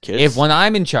that count kids? When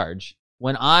I'm in charge.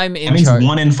 That means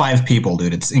 1 in 5 people,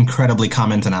 dude. It's incredibly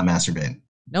common to not masturbate.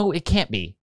 No, it can't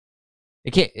be.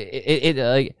 It can't.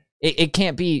 It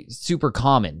can't be super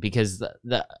common because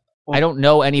I don't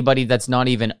know anybody that's not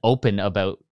even open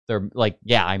about their I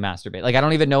masturbate. Like I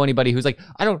don't even know anybody who's like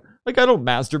I don't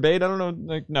masturbate. I don't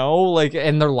know no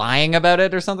and they're lying about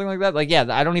it or something like that. Like yeah,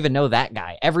 I don't even know that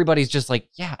guy. Everybody's just like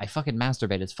yeah, I fucking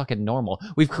masturbate. It's fucking normal.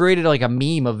 We've created like a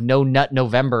meme of No Nut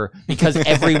November because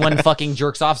everyone fucking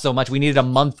jerks off so much. We needed a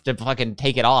month to fucking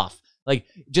take it off. Like,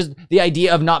 just the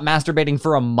idea of not masturbating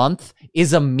for a month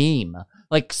is a meme.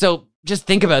 Like, so just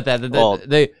think about that.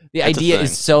 The idea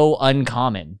is so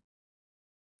uncommon.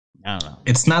 I don't know.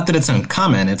 It's not that it's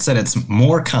uncommon. It's that it's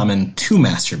more common to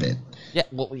masturbate. Yeah,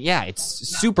 well, yeah, it's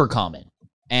super common.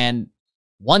 And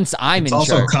once I'm in charge...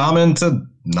 It's also common to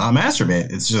not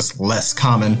masturbate. It's just less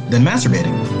common than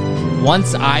masturbating.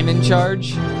 Once I'm in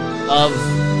charge of...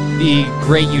 the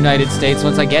great United States,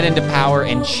 once I get into power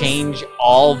and change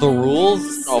all the rules,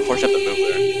 of course you have to move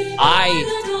there.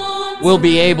 I will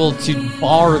be able to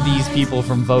bar these people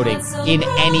from voting in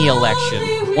any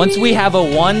election. Once we have a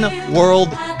one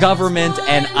world government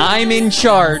and I'm in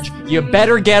charge, you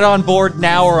better get on board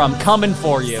now or I'm coming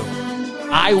for you.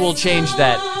 I will change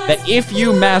that. That if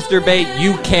you masturbate,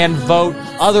 you can vote.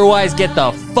 Otherwise, get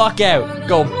the fuck out.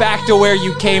 Go back to where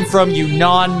you came from, you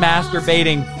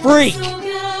non-masturbating freak.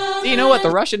 You know what? The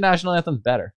Russian national anthem's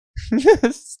better.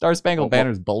 Star Spangled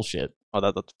Banner is bullshit. Oh,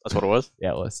 that's what it was?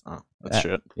 Yeah, it was. Oh, that's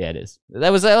shit. Yeah, it is.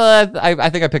 That was. I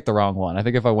think I picked the wrong one. I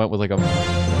think if I went with that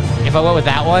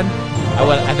one,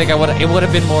 it would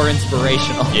have been more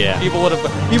inspirational. Yeah. People would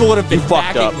have been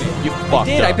backing me. You fucked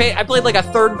up. I played like a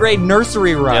 3rd grade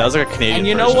nursery rhyme. Yeah, that was like a Canadian And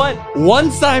you version. know what?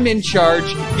 Once I'm in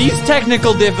charge, these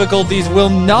technical difficulties will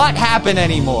not happen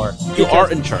anymore. You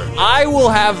are in charge. I will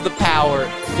have the power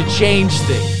to change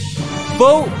things.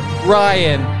 Vote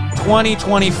Ryan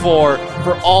 2024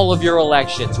 for all of your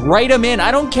elections. Write them in.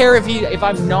 I don't care if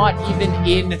I'm not even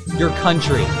in your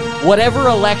country. Whatever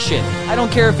election. I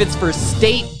don't care if it's for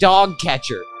state dog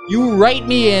catcher. You write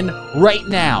me in right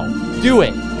now. Do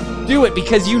it. Do it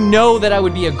because you know that I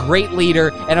would be a great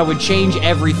leader and I would change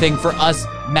everything for us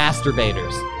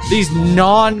masturbators. These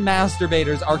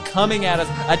non-masturbators are coming at us,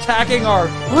 attacking our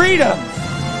freedoms.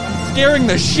 I'm scaring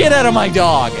the shit out of my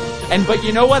dog. But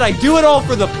you know what? I do it all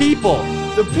for the people.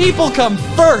 The people come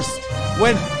first.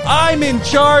 When I'm in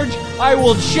charge, I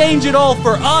will change it all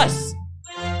for us.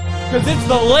 Because it's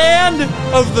the land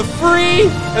of the free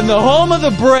and the home of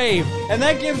the brave. And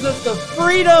that gives us the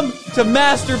freedom to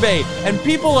masturbate. And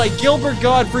people like Gilbert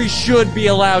Gottfried should be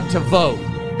allowed to vote.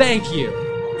 Thank you.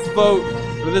 Let's vote.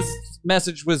 This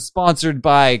message was sponsored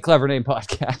by Clever Name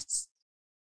Podcasts.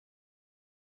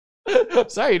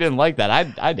 Sorry you didn't like that.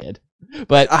 I did.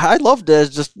 But I loved it.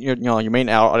 It's just your main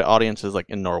audience is like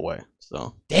in Norway.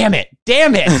 So damn it!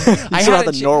 I had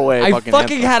the Norway. I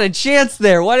fucking had a chance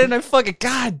there. Why didn't I fucking?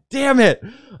 God damn it!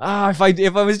 If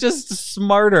I was just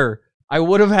smarter, I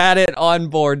would have had it on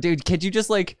board, dude. Can you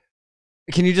just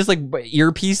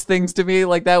earpiece things to me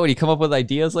like that when you come up with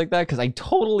ideas like that? Because I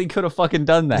totally could have fucking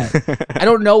done that. I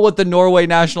don't know what the Norway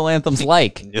national anthem's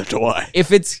like. Neither do I.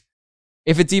 If it's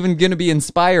even gonna be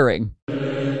inspiring.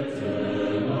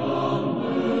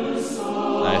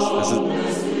 Nice. This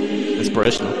is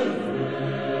inspirational.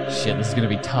 Shit, this is gonna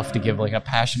be tough to give like a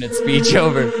passionate speech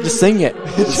over. Just sing it.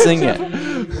 Just sing it.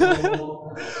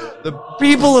 The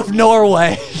people of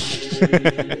Norway.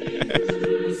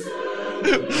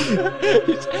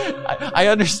 I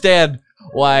understand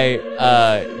why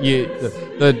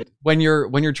when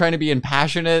you're trying to be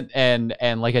impassionate and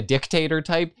like a dictator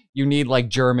type, you need like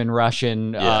German,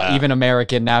 Russian, even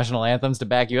American national anthems to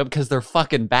back you up because they're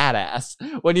fucking badass.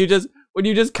 When you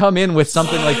just come in with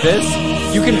something like this,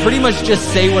 you can pretty much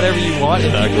just say whatever you want,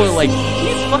 and people are like,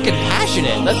 he's fucking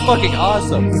passionate. That's fucking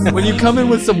awesome. When you come in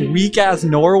with some weak ass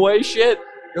Norway shit,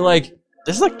 you're like,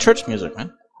 this is like church music,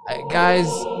 man. Guys,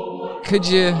 could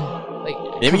you like?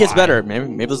 Maybe it gets better.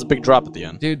 Maybe there's a big drop at the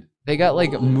end, dude. They got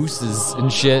like mooses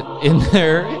and shit in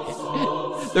there.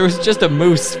 There was just a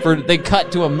moose they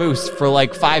cut to a moose for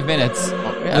like 5 minutes.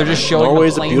 Oh, yeah. They're just showing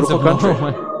Norway's the a plains beautiful of country.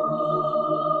 Norway.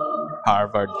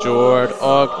 Harvard, Jord,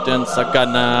 Ogden,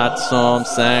 Saganat, Som,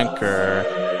 Sanker.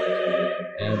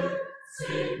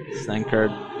 Sanker,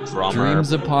 drummer.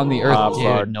 Dreams upon the earth,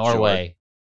 Harvard, dude, Norway. Jord.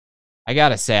 I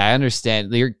gotta say, I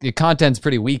understand. Your content's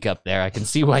pretty weak up there. I can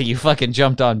see why you fucking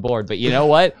jumped on board. But you know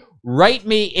what? Write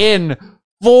me in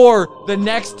for the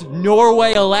next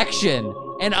Norway election.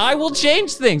 And I will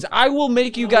change things. I will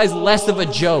make you guys less of a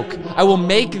joke. I will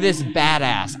make this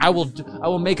badass. I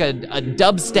will make a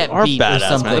dubstep beat or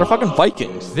something. Man. They're fucking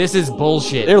Vikings. This is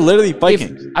bullshit. They're literally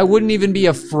Vikings. I wouldn't even be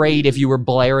afraid if you were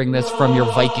blaring this from your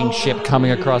Viking ship coming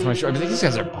across my shore. I'd be like, these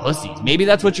guys are pussies. Maybe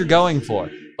that's what you're going for.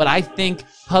 But I think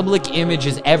public image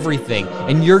is everything.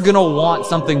 And you're going to want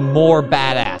something more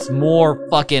badass, more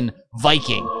fucking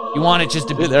Viking. You want it just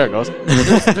to be... Dude, there it goes.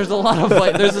 There's a lot of...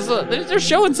 They're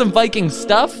showing some Viking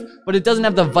stuff, but it doesn't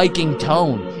have the Viking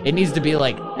tone. It needs to be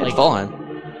like... It's fine.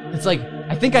 It's like,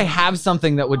 I think I have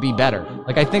something that would be better.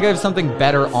 Like, I think I have something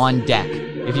better on deck.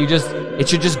 If you just... It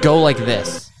should just go like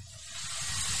this.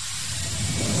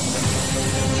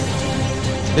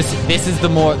 This is the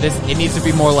more... It needs to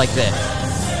be more like this.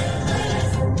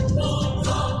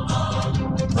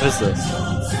 What is this?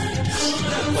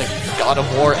 Like God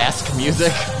of War-esque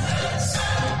music.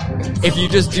 If you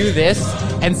just do this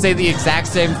and say the exact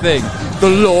same thing, the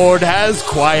Lord has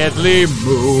quietly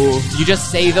moved. You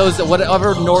just say those,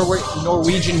 whatever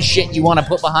Norwegian shit you want to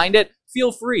put behind it,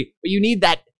 feel free. But you need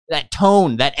that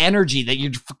tone, that energy that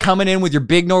you're coming in with your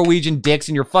big Norwegian dicks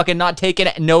and you're fucking not taking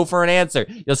no for an answer.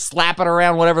 You'll slap it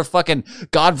around whatever fucking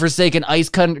godforsaken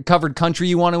ice-covered country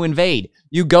you want to invade.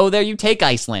 You go there, you take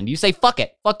Iceland. You say, fuck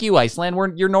it. Fuck you,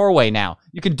 Iceland. You're Norway now.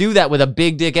 You can do that with a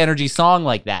big dick energy song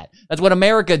like that. That's what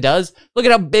America does. Look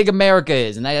at how big America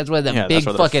is. And that's what big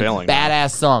fucking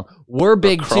badass song. We're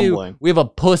big too. We have a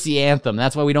pussy anthem.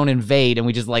 That's why we don't invade and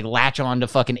we just like latch on to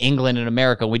fucking England and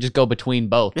America. We just go between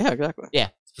both. Yeah, exactly. Yeah.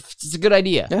 It's a good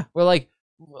idea. Yeah. We're like,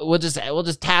 we'll just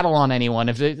tattle on anyone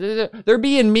if they're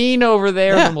being mean over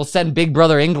there. Yeah. And we'll send Big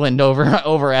Brother England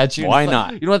over at you. Why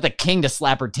not? You don't want the king to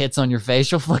slap her tits on your face.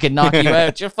 She'll fucking knock you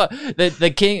out.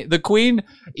 The queen,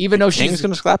 even though she's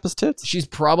gonna slap his tits, she's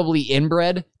probably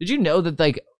inbred. Did you know that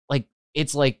like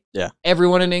it's like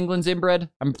everyone in England's inbred?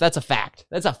 That's a fact.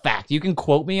 That's a fact. You can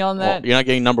quote me on that. Well, you're not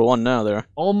getting number one now there.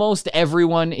 Almost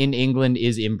everyone in England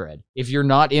is inbred. If you're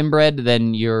not inbred,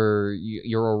 then you're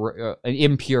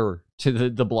impure to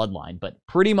the bloodline. But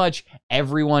pretty much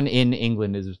everyone in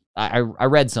England is. I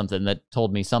read something that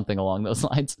told me something along those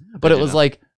lines. But it was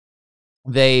like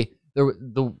the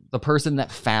person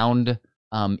that found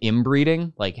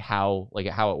inbreeding, like how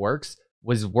it works,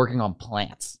 was working on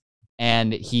plants,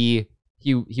 and he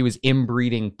was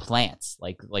inbreeding plants,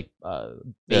 like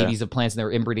babies of plants, and they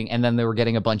were inbreeding, and then they were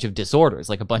getting a bunch of disorders,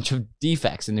 like a bunch of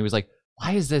defects, and he was like,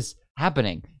 why is this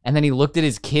happening? And then he looked at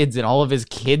his kids, and all of his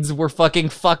kids were fucking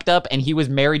fucked up, and he was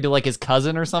married to like his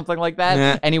cousin or something like that.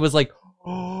 Yeah. And he was like,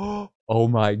 oh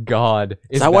my God.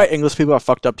 Is that why English people have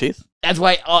fucked up teeth? That's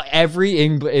why every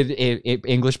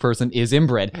English person is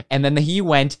inbred. And then he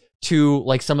went to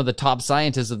like some of the top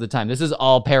scientists of the time. This is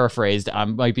all paraphrased. I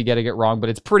might be getting it wrong, but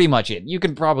it's pretty much it. You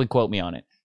can probably quote me on it.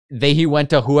 He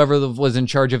went to whoever was in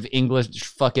charge of English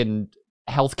fucking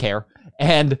healthcare.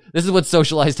 And this is what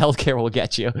socialized healthcare will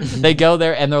get you. They go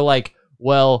there and they're like,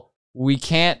 well, we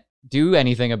can't do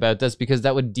anything about this because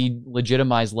that would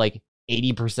delegitimize like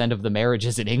 80% of the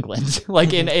marriages in England,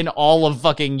 like in all of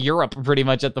fucking Europe, pretty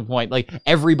much at the point. Like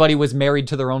everybody was married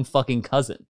to their own fucking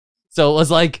cousin. So it was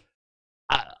like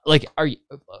are you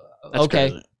okay?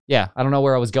 Crazy. Yeah, I don't know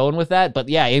where I was going with that, but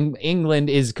yeah, England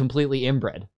is completely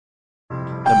inbred.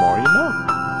 The more you know.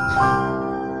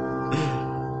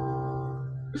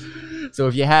 So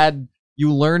if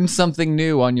you learned something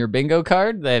new on your bingo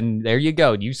card, then there you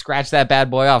go. You scratch that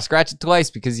bad boy off. Scratch it twice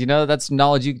because you know that's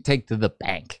knowledge you can take to the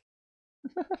bank.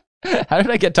 How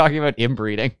did I get talking about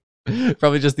inbreeding?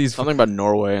 Probably just these Something about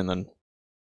Norway, and then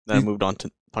I moved on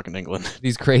to fucking England.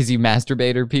 These crazy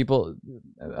masturbator people,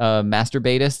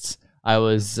 masturbatists. I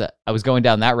was going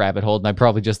down that rabbit hole, and I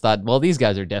probably just thought, well, these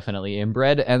guys are definitely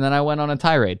inbred, and then I went on a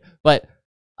tirade. But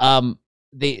I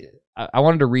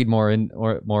wanted to read more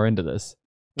into this,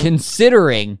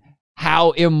 considering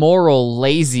how immoral,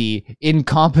 lazy,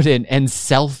 incompetent, and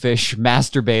selfish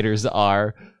masturbators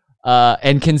are,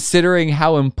 and considering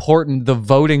how important the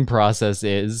voting process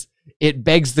is. It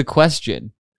begs the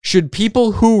question: should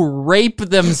people who rape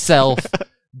themselves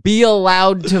be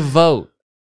allowed to vote?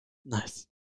 Nice.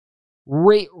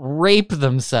 Rape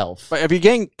themselves. But if you're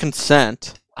getting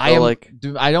consent, I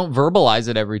don't verbalize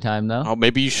it every time though. Oh,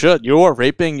 maybe you should. You're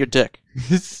raping your dick.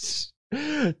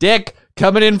 Dick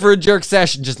coming in for a jerk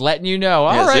session, just letting you know.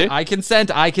 All right, see? I consent.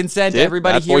 See?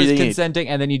 Everybody That's here what is you need. consenting,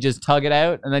 and then you just tug it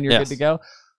out, and then you're Yes. good to go.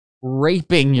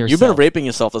 Raping yourself. You've been raping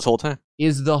yourself this whole time.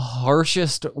 Is the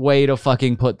harshest way to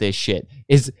fucking put this shit.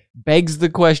 Begs the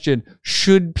question: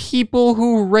 should people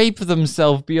who rape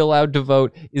themselves be allowed to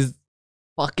vote? Is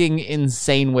fucking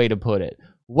insane way to put it.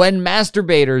 When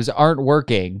masturbators aren't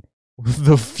working,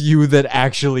 the few that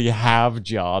actually have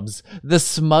jobs, the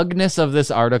smugness of this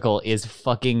article is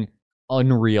fucking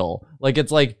unreal. Like,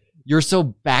 it's like you're so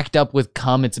backed up with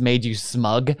cum, it's made you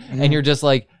smug, and you're just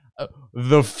like,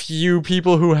 the few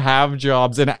people who have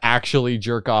jobs and actually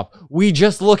jerk off. We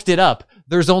just looked it up.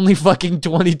 There's only fucking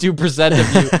 22% of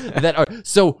you that are.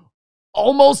 So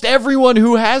almost everyone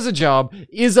who has a job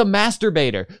is a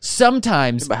masturbator.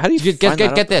 Sometimes, But how do you find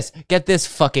that out? Get this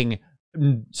fucking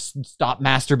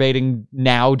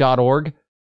stopmasturbatingnow.org.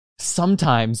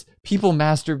 Sometimes people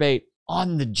masturbate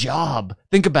on the job.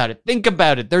 Think about it.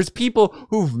 There's people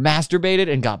who've masturbated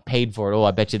and got paid for it. Oh,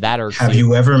 I bet you that irks Have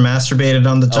you ever masturbated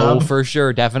on the job? Oh, for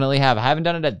sure. Definitely have. I haven't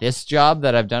done it at this job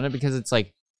that I've done it because it's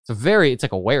like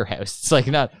a warehouse. It's like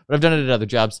not, but I've done it at other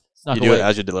jobs. It's not You do it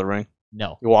as you're delivering.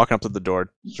 No. You're walking up to the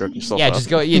door, jerking yourself Yeah, off. just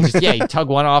go. You tug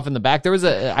one off in the back. There was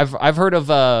I've heard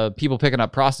of people picking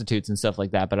up prostitutes and stuff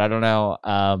like that, but I don't know.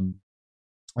 I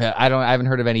haven't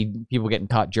heard of any people getting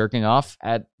caught jerking off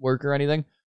at work or anything.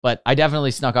 But I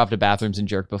definitely snuck off to bathrooms and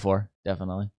jerked before.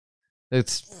 Definitely.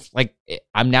 It's like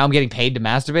I'm getting paid to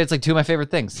masturbate. It's like two of my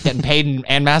favorite things: getting paid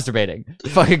and masturbating.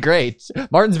 Fucking great.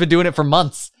 Martin's been doing it for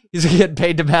months. He's getting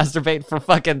paid to masturbate for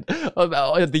fucking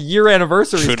the year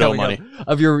anniversary is coming up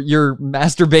of your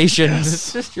masturbation,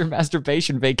 your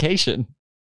masturbation vacation.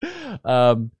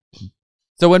 So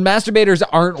when masturbators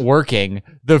aren't working,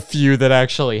 the few that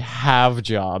actually have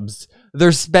jobs,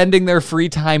 they're spending their free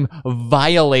time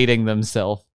violating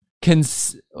themselves,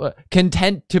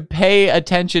 content to pay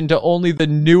attention to only the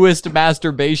newest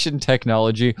masturbation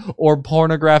technology or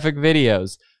pornographic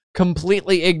videos,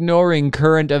 completely ignoring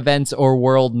current events or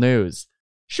world news.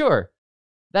 Sure,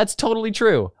 that's totally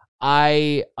true.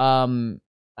 I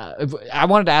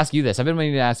wanted to ask you this. I've been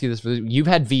meaning to ask you this. You've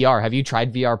had VR. Have you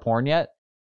tried VR porn yet?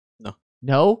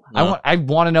 No? I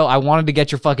want to know. I wanted to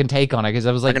get your fucking take on it because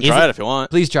I was like, I can try it if you want.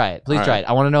 Please try it. Please try it.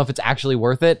 I want to know if it's actually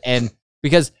worth it. And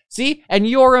because, see, and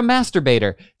you're a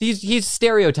masturbator. He's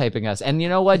stereotyping us. And you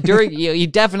know what? During you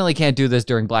definitely can't do this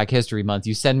during Black History Month.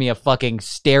 You send me a fucking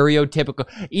stereotypical.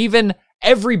 Even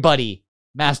everybody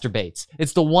masturbates.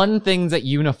 It's the one thing that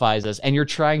unifies us, and you're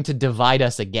trying to divide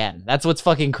us again. That's what's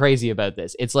fucking crazy about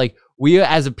this. It's like we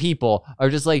as a people are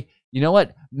just like, you know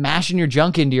what? Mashing your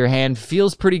junk into your hand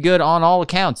feels pretty good on all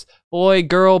accounts. Boy,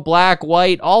 girl, black,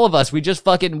 white, all of us, we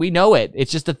know it.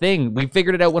 It's just a thing. We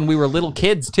figured it out when we were little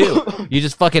kids too. You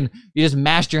just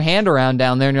mashed your hand around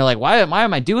down there and you're like, why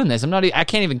am I doing this? I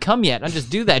can't even come yet. I just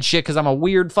do that shit because I'm a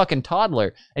weird fucking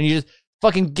toddler. And you just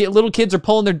fucking little kids are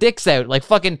pulling their dicks out. Like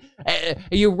fucking,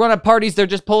 you run at parties, they're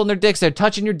just pulling their dicks out.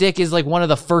 Touching your dick is like one of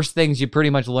the first things you pretty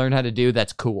much learn how to do.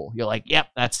 That's cool. You're like, yep,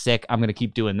 that's sick. I'm going to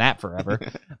keep doing that forever.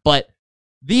 But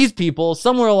these people,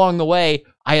 somewhere along the way,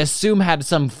 I assume had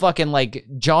some fucking like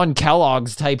John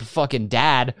Kellogg's type fucking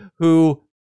dad who,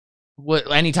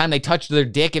 anytime they touched their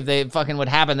dick, if they fucking would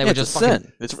happen, they would just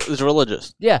fucking... It's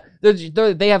religious. Yeah,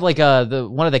 they have like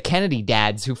one of the Kennedy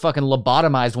dads who fucking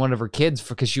lobotomized one of her kids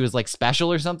because she was like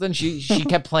special or something. She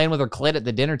kept playing with her clit at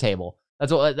the dinner table.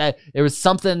 That's what there was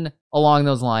something along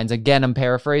those lines. Again, I'm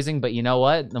paraphrasing, but you know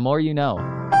what? The more you know.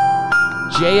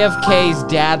 JFK's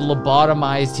dad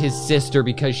lobotomized his sister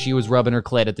because she was rubbing her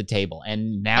clit at the table,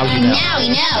 and now you know. Now you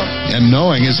know. And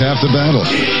knowing is half the battle.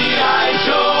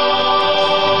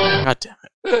 God damn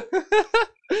it.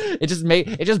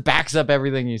 It just backs up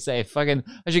everything you say. Fucking,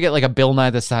 I should get like a Bill Nye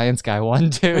the Science Guy one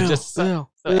too, so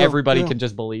everybody can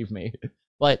just believe me.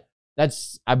 But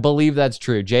I believe that's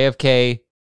true.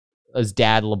 JFK's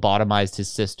dad lobotomized his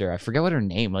sister. I forget what her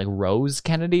name, like Rose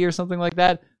Kennedy or something like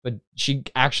that. But she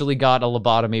actually got a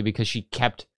lobotomy because she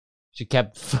kept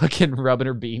fucking rubbing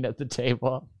her bean at the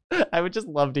table. I would just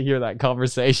love to hear that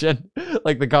conversation,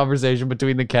 like the conversation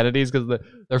between the Kennedys, because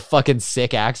their fucking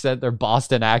sick accent, their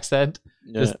Boston accent.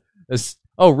 Yeah.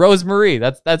 Rosemarie.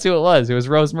 That's who it was. It was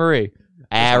Rosemarie.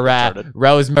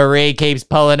 Rosemarie keeps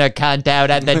pulling her cunt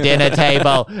out at the dinner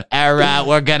table.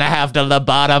 We're gonna have to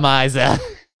lobotomize her.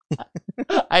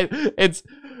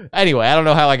 Anyway, I don't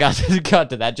know how I got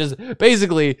to that. Just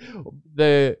basically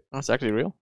That's actually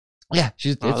real. Yeah,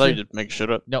 I thought you just make shit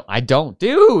up. No, I don't,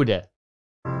 dude.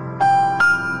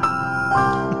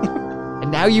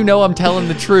 And now you know I'm telling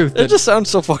the truth. It just sounds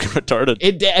so fucking retarded.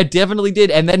 It definitely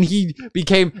did. And then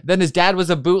his dad was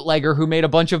a bootlegger who made a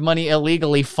bunch of money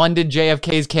illegally, funded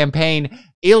JFK's campaign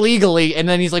illegally, and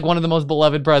then he's like one of the most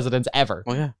beloved presidents ever.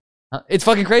 Oh, yeah. It's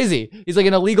fucking crazy. He's like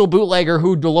an illegal bootlegger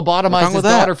who lobotomized his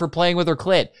daughter for playing with her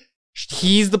clit.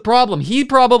 He's the problem. He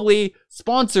probably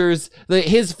sponsors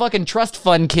his fucking trust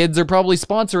fund kids are probably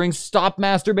sponsoring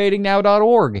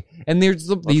stopmasturbatingnow.org. And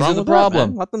these are the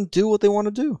problem. Let them do what they want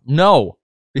to do. No.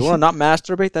 You want to not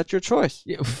masturbate? That's your choice.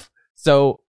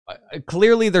 So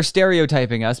clearly they're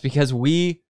stereotyping us because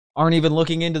we aren't even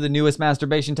looking into the newest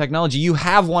masturbation technology. You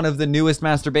have one of the newest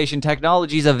masturbation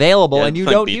technologies available and you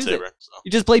don't use it. So.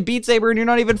 You just play Beat Saber and you're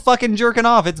not even fucking jerking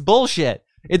off. It's bullshit.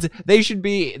 They should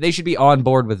be on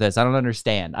board with this. I don't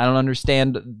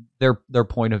understand their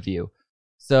point of view.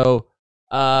 So,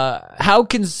 how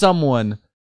can someone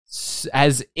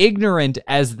as ignorant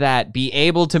as that be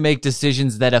able to make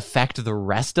decisions that affect the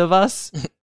rest of us?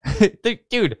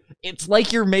 Dude, it's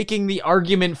like you're making the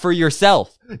argument for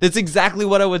yourself. That's exactly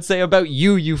what I would say about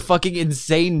you fucking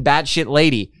insane batshit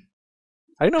lady.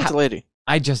 I know it's a lady.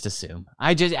 I just assume.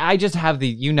 I just have the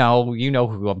you know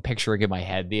who I'm picturing in my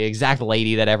head, the exact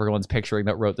lady that everyone's picturing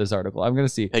that wrote this article. I'm gonna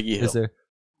see. Peggy Hill.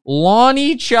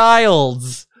 Lonnie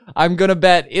Childs. I'm gonna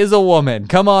bet is a woman.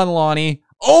 Come on, Lonnie.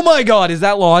 Oh my God, is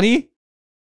that Lonnie?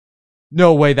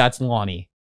 No way, that's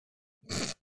Lonnie.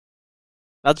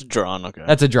 That's drawn, okay.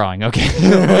 That's a drawing, okay.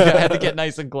 I had to get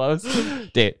nice and close.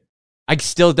 Dude, I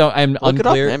still don't, I'm Look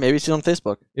unclear. It up, man. Maybe she's on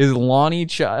Facebook. Is Lonnie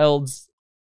Childs,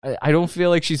 I don't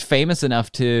feel like she's famous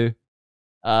enough to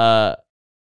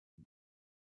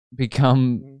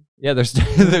become, yeah, there's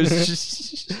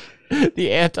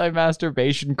the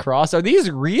anti-masturbation cross. Are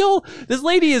these real? This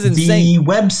lady is insane. The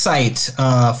website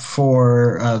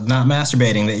for not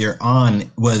masturbating that you're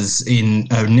on was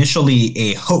initially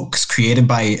a hoax created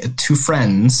by two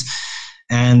friends,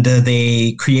 and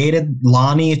they created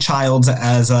Lonnie Childs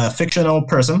as a fictional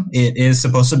person. It is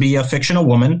supposed to be a fictional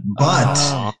woman,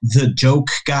 but the joke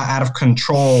got out of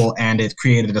control and it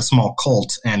created a small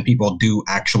cult, and people do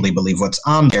actually believe what's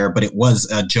on there, but it was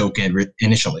a joke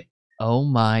initially. Oh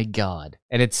my God.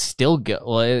 And it's still good.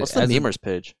 Well, what's the memers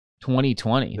page?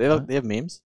 2020. They have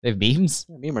memes? They have memes?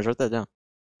 Yeah, memers, write that down.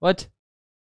 What?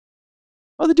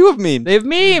 Oh, they do have memes. They have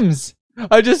memes.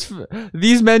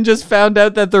 These men just found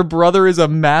out that their brother is a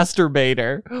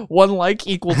masturbator. 1 like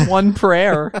equals 1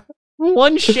 prayer.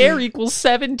 1 share equals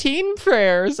 17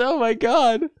 prayers. Oh my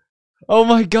God. Oh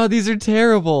my God, these are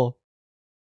terrible.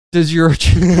 Does your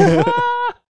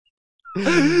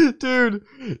Dude,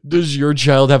 does your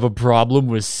child have a problem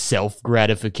with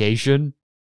self-gratification?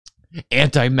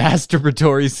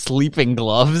 anti-masturbatory sleeping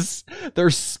gloves. They're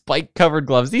spike-covered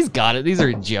gloves. These got it. These are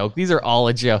a joke. These are all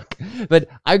a joke. But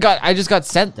I just got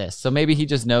sent this, so maybe he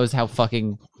just knows how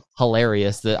fucking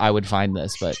hilarious that I would find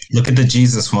this. But Look at the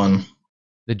Jesus one.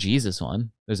 the Jesus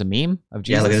one. There's a meme of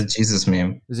Jesus. Yeah, look at the Jesus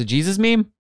meme. There's a Jesus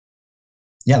meme.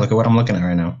 Yeah, look at what I'm looking at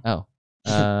right now. Oh,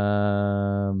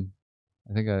 I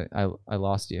think I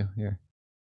lost you here.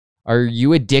 Are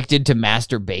you addicted to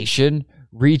masturbation?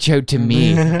 Reach out to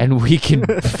me and we can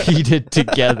feed it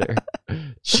together.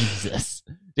 Jesus.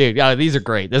 Dude, these are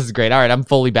great. This is great. All right, I'm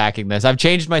fully backing this. I've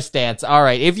changed my stance. All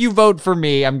right, if you vote for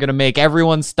me, I'm going to make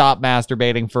everyone stop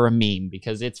masturbating for a meme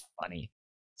because it's funny.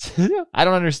 I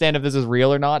don't understand if this is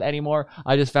real or not anymore.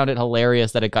 I just found it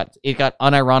hilarious that it got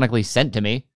unironically sent to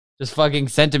me. Just fucking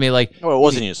sent to me like... Oh, it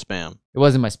wasn't your spam. It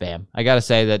wasn't my spam. I gotta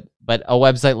say that, but a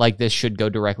website like this should go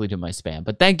directly to my spam.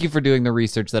 But thank you for doing the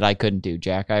research that I couldn't do,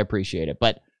 Jack. I appreciate it.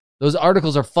 But those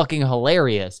articles are fucking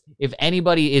hilarious. If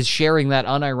anybody is sharing that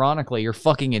unironically, you're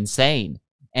fucking insane.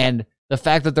 And the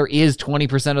fact that there is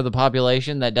 20% of the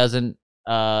population that doesn't,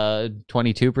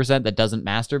 22% that doesn't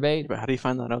masturbate. But how do you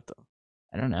find that out, though?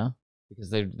 I don't know. Because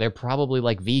they're probably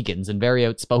like vegans and very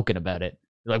outspoken about it.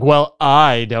 You're like, well,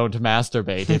 I don't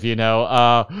masturbate, if you know.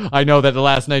 I know that the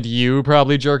last night you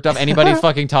probably jerked off. Anybody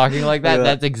fucking talking like that,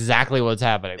 that's exactly what's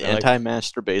happening. The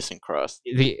anti-masturbation cross.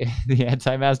 The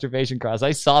anti-masturbation cross.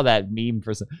 I saw that meme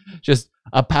for just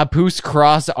a papoose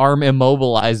cross arm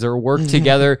immobilizer work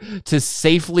together to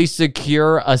safely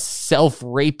secure a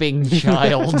self-raping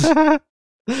child.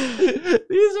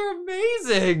 These are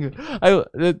amazing.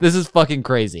 This is fucking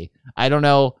crazy. I don't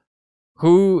know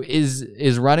who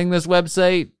is running this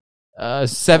website.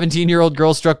 17-year-old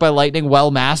girl struck by lightning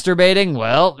while masturbating.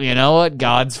 Well, you know what?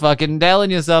 God's fucking telling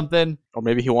you something. Or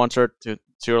maybe he wants her to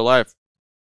see her life.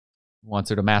 Wants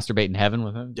her to masturbate in heaven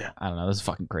with him? Yeah. I don't know. This is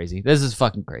fucking crazy.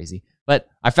 But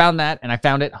I found that, and I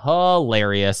found it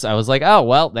hilarious. I was like, oh,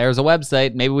 well, there's a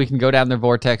website. Maybe we can go down their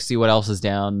vortex, see what else is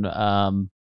down.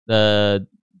 There's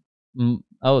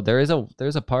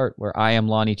a part where I am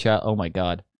Lonnie Child. Oh, my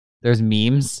God. There's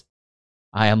memes.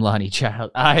 I am Lonnie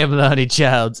Child. I am Lonnie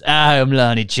Childs. I am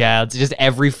Lonnie Childs. Just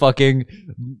every fucking...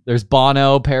 There's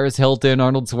Bono, Paris Hilton,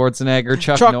 Arnold Schwarzenegger,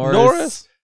 Chuck Norris.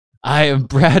 I am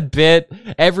Brad Pitt.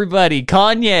 Everybody.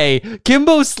 Kanye.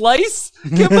 Kimbo Slice.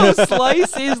 Kimbo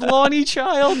Slice is Lonnie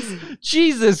Childs.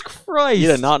 Jesus Christ. You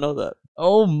did not know that.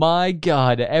 Oh my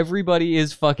God. Everybody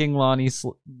is fucking Lonnie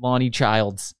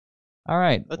Childs. All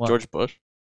right. That's George Bush.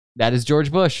 That is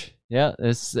George Bush. Yeah,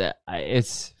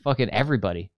 it's fucking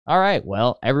everybody. All right,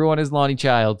 well, everyone is Lonnie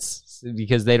Childs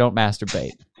because they don't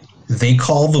masturbate. They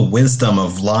call the wisdom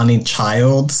of Lonnie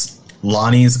Childs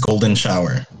Lonnie's golden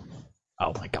shower.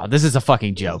 Oh my God, this is a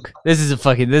fucking joke. This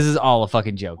is all a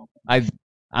fucking joke.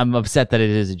 I'm upset that it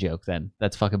is a joke then.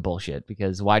 That's fucking bullshit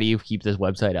because why do you keep this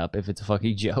website up if it's a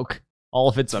fucking joke? All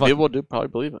of it's Some people do probably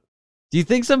believe it. Do you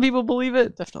think some people believe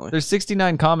it? Definitely. There's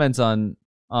 69 comments on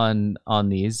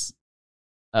these.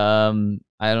 I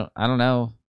don't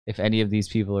know if any of these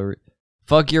people are...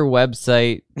 Fuck your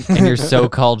website and your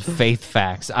so-called faith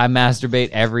facts. I masturbate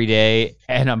every day,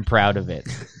 and I'm proud of it.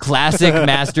 Classic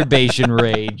masturbation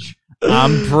rage.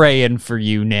 I'm praying for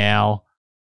you now.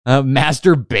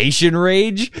 Masturbation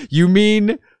rage? You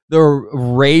mean the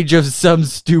rage of some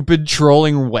stupid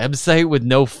trolling website with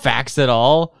no facts at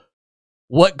all?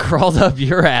 What crawled up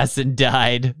your ass and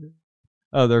died?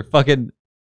 Oh, they're fucking...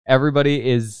 Everybody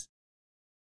is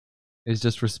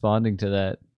just responding to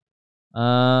that.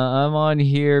 I'm on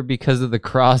here because of the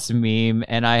cross meme,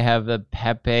 and I have the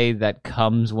Pepe that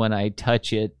comes when I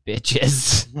touch it,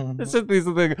 bitches.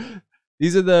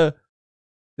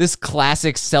 This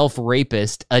classic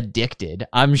self-rapist addicted.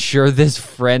 I'm sure this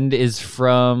friend is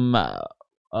from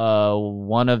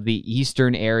one of the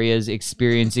eastern areas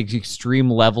experiencing extreme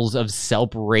levels of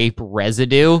self-rape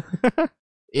residue.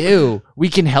 Ew, we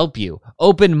can help you.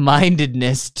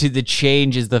 Open-mindedness to the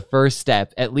change is the first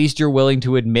step. At least you're willing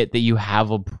to admit that you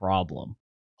have a problem.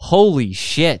 Holy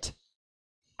shit.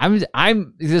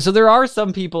 So there are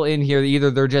some people in here that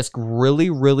either they're just really,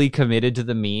 really committed to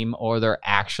the meme or they're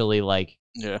actually like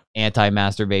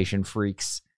anti-masturbation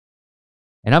freaks.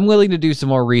 And I'm willing to do some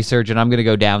more research and I'm going to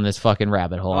go down this fucking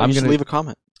rabbit hole. I'm going to leave a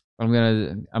comment. I'm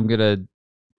going to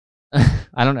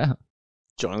I don't know.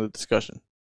 Join the discussion.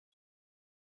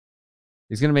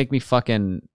 He's gonna make me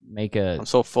fucking make a... I'm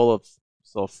so full of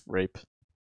self-rape.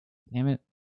 Damn it.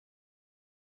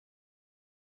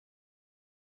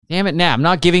 Damn it, now. I'm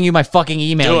not giving you my fucking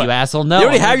email, you asshole. No. You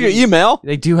already have your email.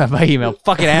 They do have my email.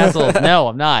 Fucking assholes. No,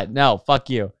 I'm not. No, fuck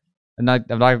you.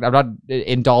 I'm not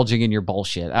indulging in your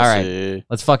bullshit. All right, See.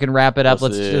 let's fucking wrap it up.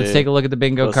 We'll Let's see. take a look at the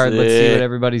bingo We'll card. Let's see see. what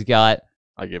everybody's got.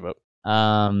 I gave up.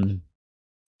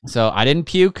 So I didn't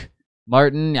puke.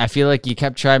 Martin, I feel like you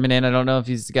kept chiming in. I don't know if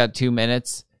he's got 2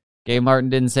 minutes. Gay Martin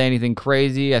didn't say anything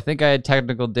crazy. I think I had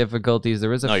technical difficulties.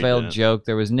 There was a No, you failed didn't. joke.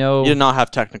 There was no. You did not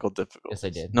have technical difficulties. Yes, I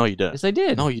did. No, you didn't. Yes, I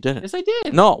did. No, you didn't. Yes, I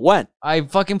did. No, when? I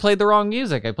fucking played the wrong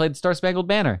music. I played Star Spangled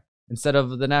Banner instead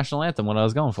of the national anthem. What I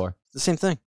was going for. It's the same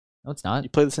thing. No, it's not. You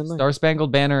play the same thing. Star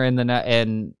Spangled Banner and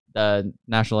the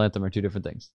national anthem are two different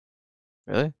things.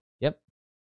 Really? Yep.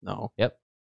 No.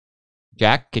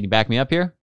 Jack, can you back me up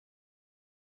here?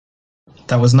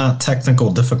 That was not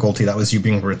technical difficulty. That was you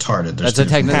being retarded. There's That's a two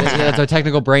different technical. things. That's a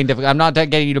technical brain difficulty. I'm not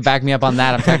getting you to back me up on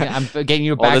that. I'm getting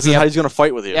you to Oh, back this me is up. how he's gonna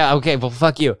fight with you. Yeah. Okay. Well,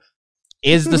 fuck you.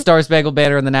 Is the Star Spangled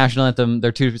Banner and the national anthem?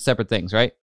 They're two separate things,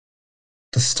 right?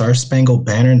 The Star Spangled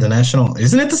Banner and the National.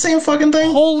 Isn't it the same fucking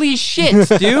thing? Holy shit,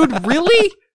 dude!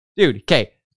 Really, dude?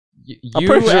 Okay. I'm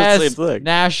pretty sure it's the U.S. same thing.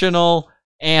 national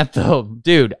anthem,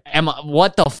 dude.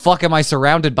 What the fuck am I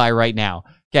surrounded by right now?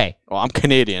 Okay. Well, I'm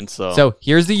Canadian, so. So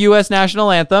here's the U.S.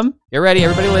 national anthem. Get ready,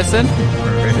 everybody. Listen.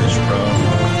 British,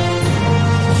 bro.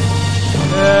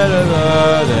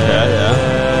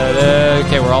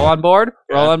 Okay, we're all on board.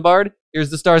 We're all on board. Here's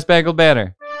the Star Spangled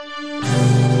Banner.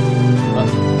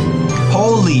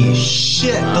 Holy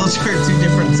shit! Those are two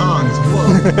different songs.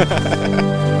 Whoa.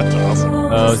 That's awesome.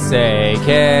 Oh, say,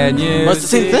 can you? Well, it's the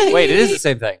same see- thing. Wait, it is the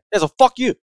same thing. Yeah, so fuck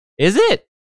you. Is it?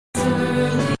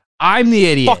 I'm the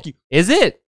idiot. Fuck you. Is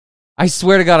it? I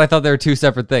swear to God, I thought they were two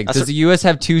separate things. That's Does the U.S.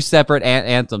 have two separate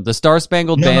anthems? The Star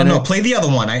Spangled No, Banner. no, no. Play the other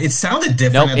one. It sounded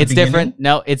different. Nope, at the it's beginning. different.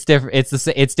 No, it's different.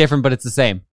 It's different, but it's the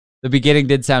same. The beginning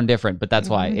did sound different, but that's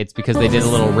why. It's because they did a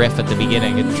little riff at the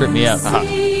beginning. It tripped me up.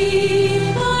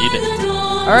 You did.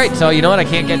 All right, so you know what? I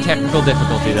can't get technical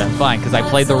difficulty then. Fine, because I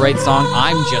played the right song.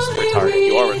 I'm just retarded.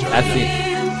 You are retarded. That's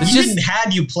the. It's Even just.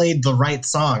 had you played the right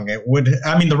song, it would.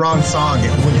 I mean, the wrong song. It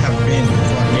would have been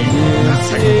fucking not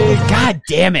technical. God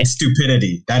damn it!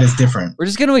 Stupidity. That is different. We're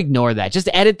just gonna ignore that. Just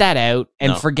edit that out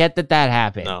and No. forget that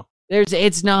happened. No.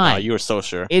 It's No, not. you were so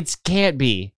sure. It can't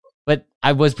be. But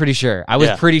I was pretty sure. I was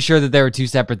Yeah. pretty sure that there were two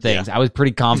separate things. I was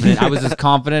pretty confident. I was as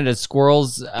confident as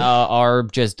squirrels are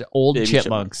just old Baby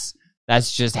chipmunks.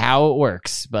 That's just how it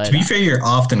works. But To be fair, you're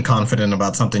often confident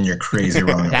about something you're crazy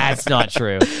wrong about. that's not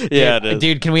true. Yeah, dude, it is.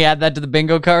 Dude, can we add that to the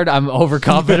bingo card? I'm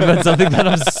overconfident about something that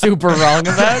I'm super wrong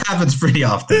about. That happens pretty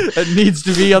often. It needs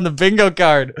to be on the bingo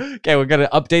card. Okay, we're gonna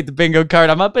update the bingo card.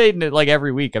 I'm updating it like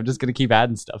every week. I'm just gonna keep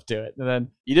adding stuff to it. And then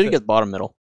You didn't get bottom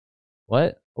middle.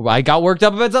 what? I got worked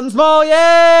up about something small.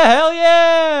 Yeah, hell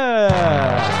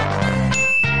yeah.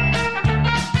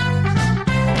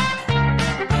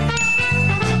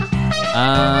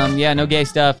 Yeah, no gay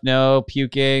stuff, no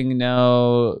puking,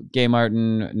 no gay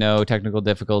Martin, no technical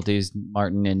difficulties,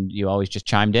 Martin, and you always just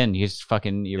chimed in. You just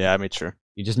fucking, Yeah, I made sure.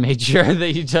 you just made sure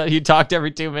that you talked every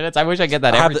 2 minutes. I wish I get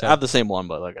that I every have time. the same one,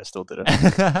 but like I still did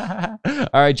it.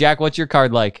 All right, Jack, what's your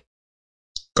card like?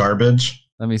 Garbage.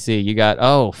 Let me see. You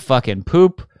got, fucking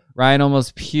poop. Ryan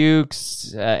almost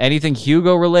pukes. Anything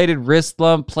Hugo related? Wrist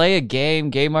lump. Play a game.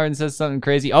 Gay Martin says something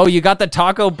crazy. Oh, you got the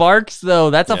taco barks though.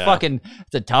 That's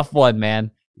it's a tough one,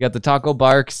 man. You got the taco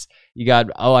barks. You got,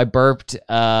 I burped.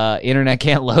 Internet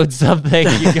can't load something.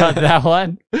 You got that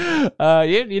one.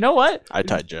 You know what? I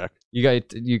tied Jack. You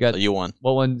got. So you won.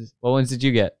 What ones did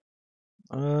you get?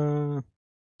 I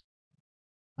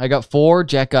I got 4.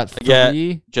 Jack got 3.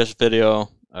 get- just video.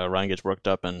 Ryan gets worked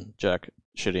up, and Jack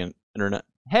shitty internet.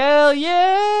 Hell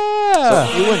yeah!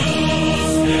 So you win.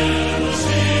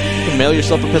 You can mail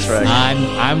yourself a piss rag.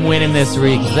 I'm winning this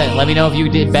week. Let me know if you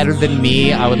did better than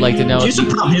me. I would like to know. Here's the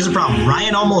problem.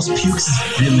 Ryan almost pukes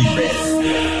is really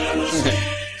rare.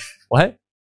 What?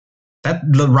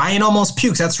 The Ryan almost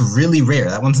pukes. That's really rare.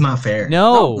 That one's not fair.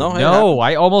 No. No, it happened.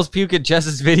 I almost puke at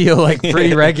Jess's video like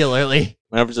pretty regularly.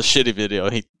 Whenever it's a shitty video,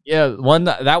 Yeah,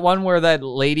 that one where that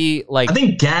lady like I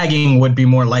think gagging would be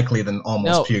more likely than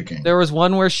almost puking. there was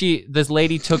one where this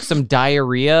lady took some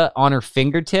diarrhea on her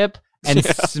fingertip and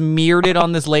smeared it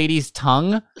on this lady's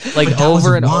tongue like But that over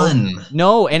was and over. one.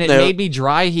 No, and it No. made me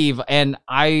dry heave, and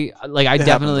I happens a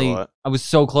definitely lot. I was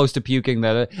so close to puking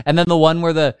that. And then the one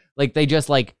where they just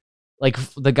like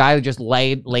the guy just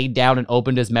laid down and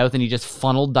opened his mouth and he just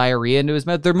funneled diarrhea into his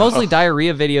mouth. They're mostly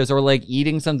diarrhea videos, or like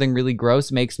eating something really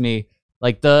gross makes me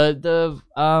like the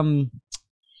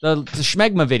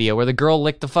schmegma video where the girl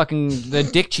licked the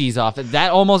dick cheese off it.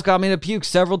 That almost got me to puke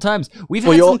several times. We've had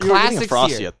some you were getting a classics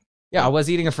Frosty here. at- Yeah, I was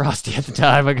eating a Frosty at the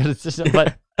time.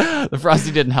 But the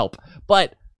Frosty didn't help.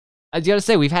 But I gotta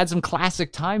say, we've had some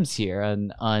classic times here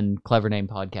on Clever Name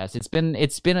Podcast. It's been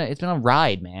a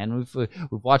ride, man.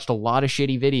 We've watched a lot of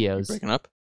shitty videos. You breaking up?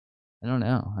 I don't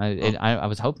know. I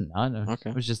was hoping not.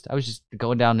 Okay. I was just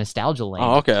going down nostalgia lane.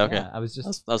 Oh, okay. Yeah, I was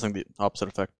thinking the opposite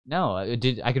effect. No, I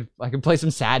could play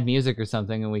some sad music or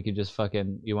something, and we could just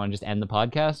fucking. You want to just end the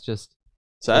podcast? Just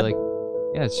sad? Like,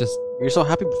 yeah, it's just. You're so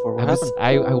happy before. What happened?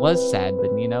 I was sad,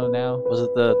 but now. Was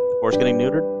it the horse getting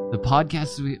neutered? The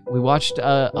podcast we watched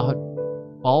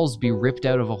balls be ripped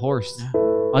out of a horse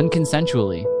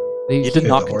unconsensually. You did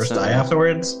not the horse die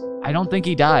afterwards? I don't think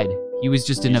he died. He was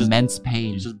just in immense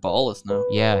pain. He's just ballless now.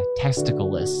 Yeah,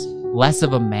 testicleless. Less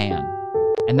of a man.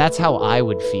 And that's how I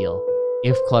would feel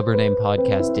if Clever Name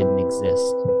Podcast didn't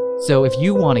exist. So if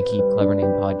you want to keep Clever Name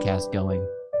Podcast going,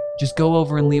 just go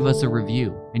over and leave us a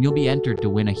review, and you'll be entered to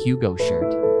win a Hugo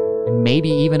shirt. And maybe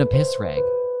even a piss rag.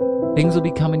 Things will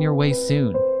be coming your way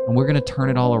soon, and we're going to turn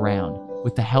it all around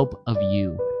with the help of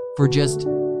you. For just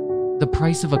the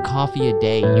price of a coffee a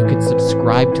day, you could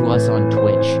subscribe to us on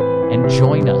Twitch and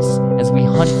join us as we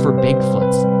hunt for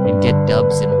Bigfoots and get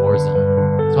dubs in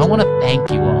Warzone. So I want to thank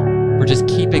you all for just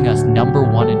keeping us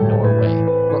 #1 in Norway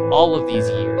for all of these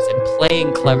years and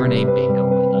playing Clever Name Bingo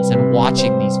with us and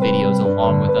watching these videos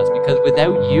along with us, because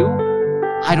without you,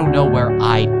 I don't know where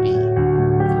I'd be.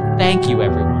 So thank you,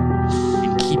 everyone,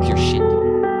 and keep your shit together.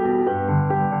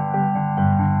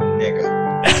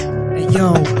 Hey,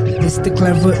 yo, it's the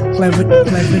clever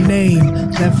name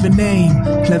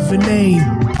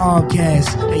podcast.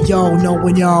 And y'all know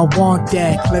when y'all want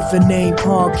that clever name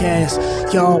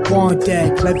podcast. Y'all want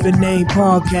that clever name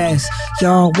podcast.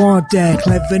 Y'all want that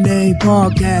clever name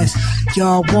podcast.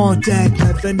 Y'all want that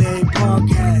clever name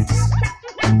podcast.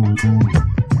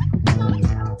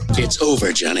 It's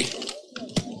over, Johnny.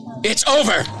 It's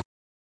over!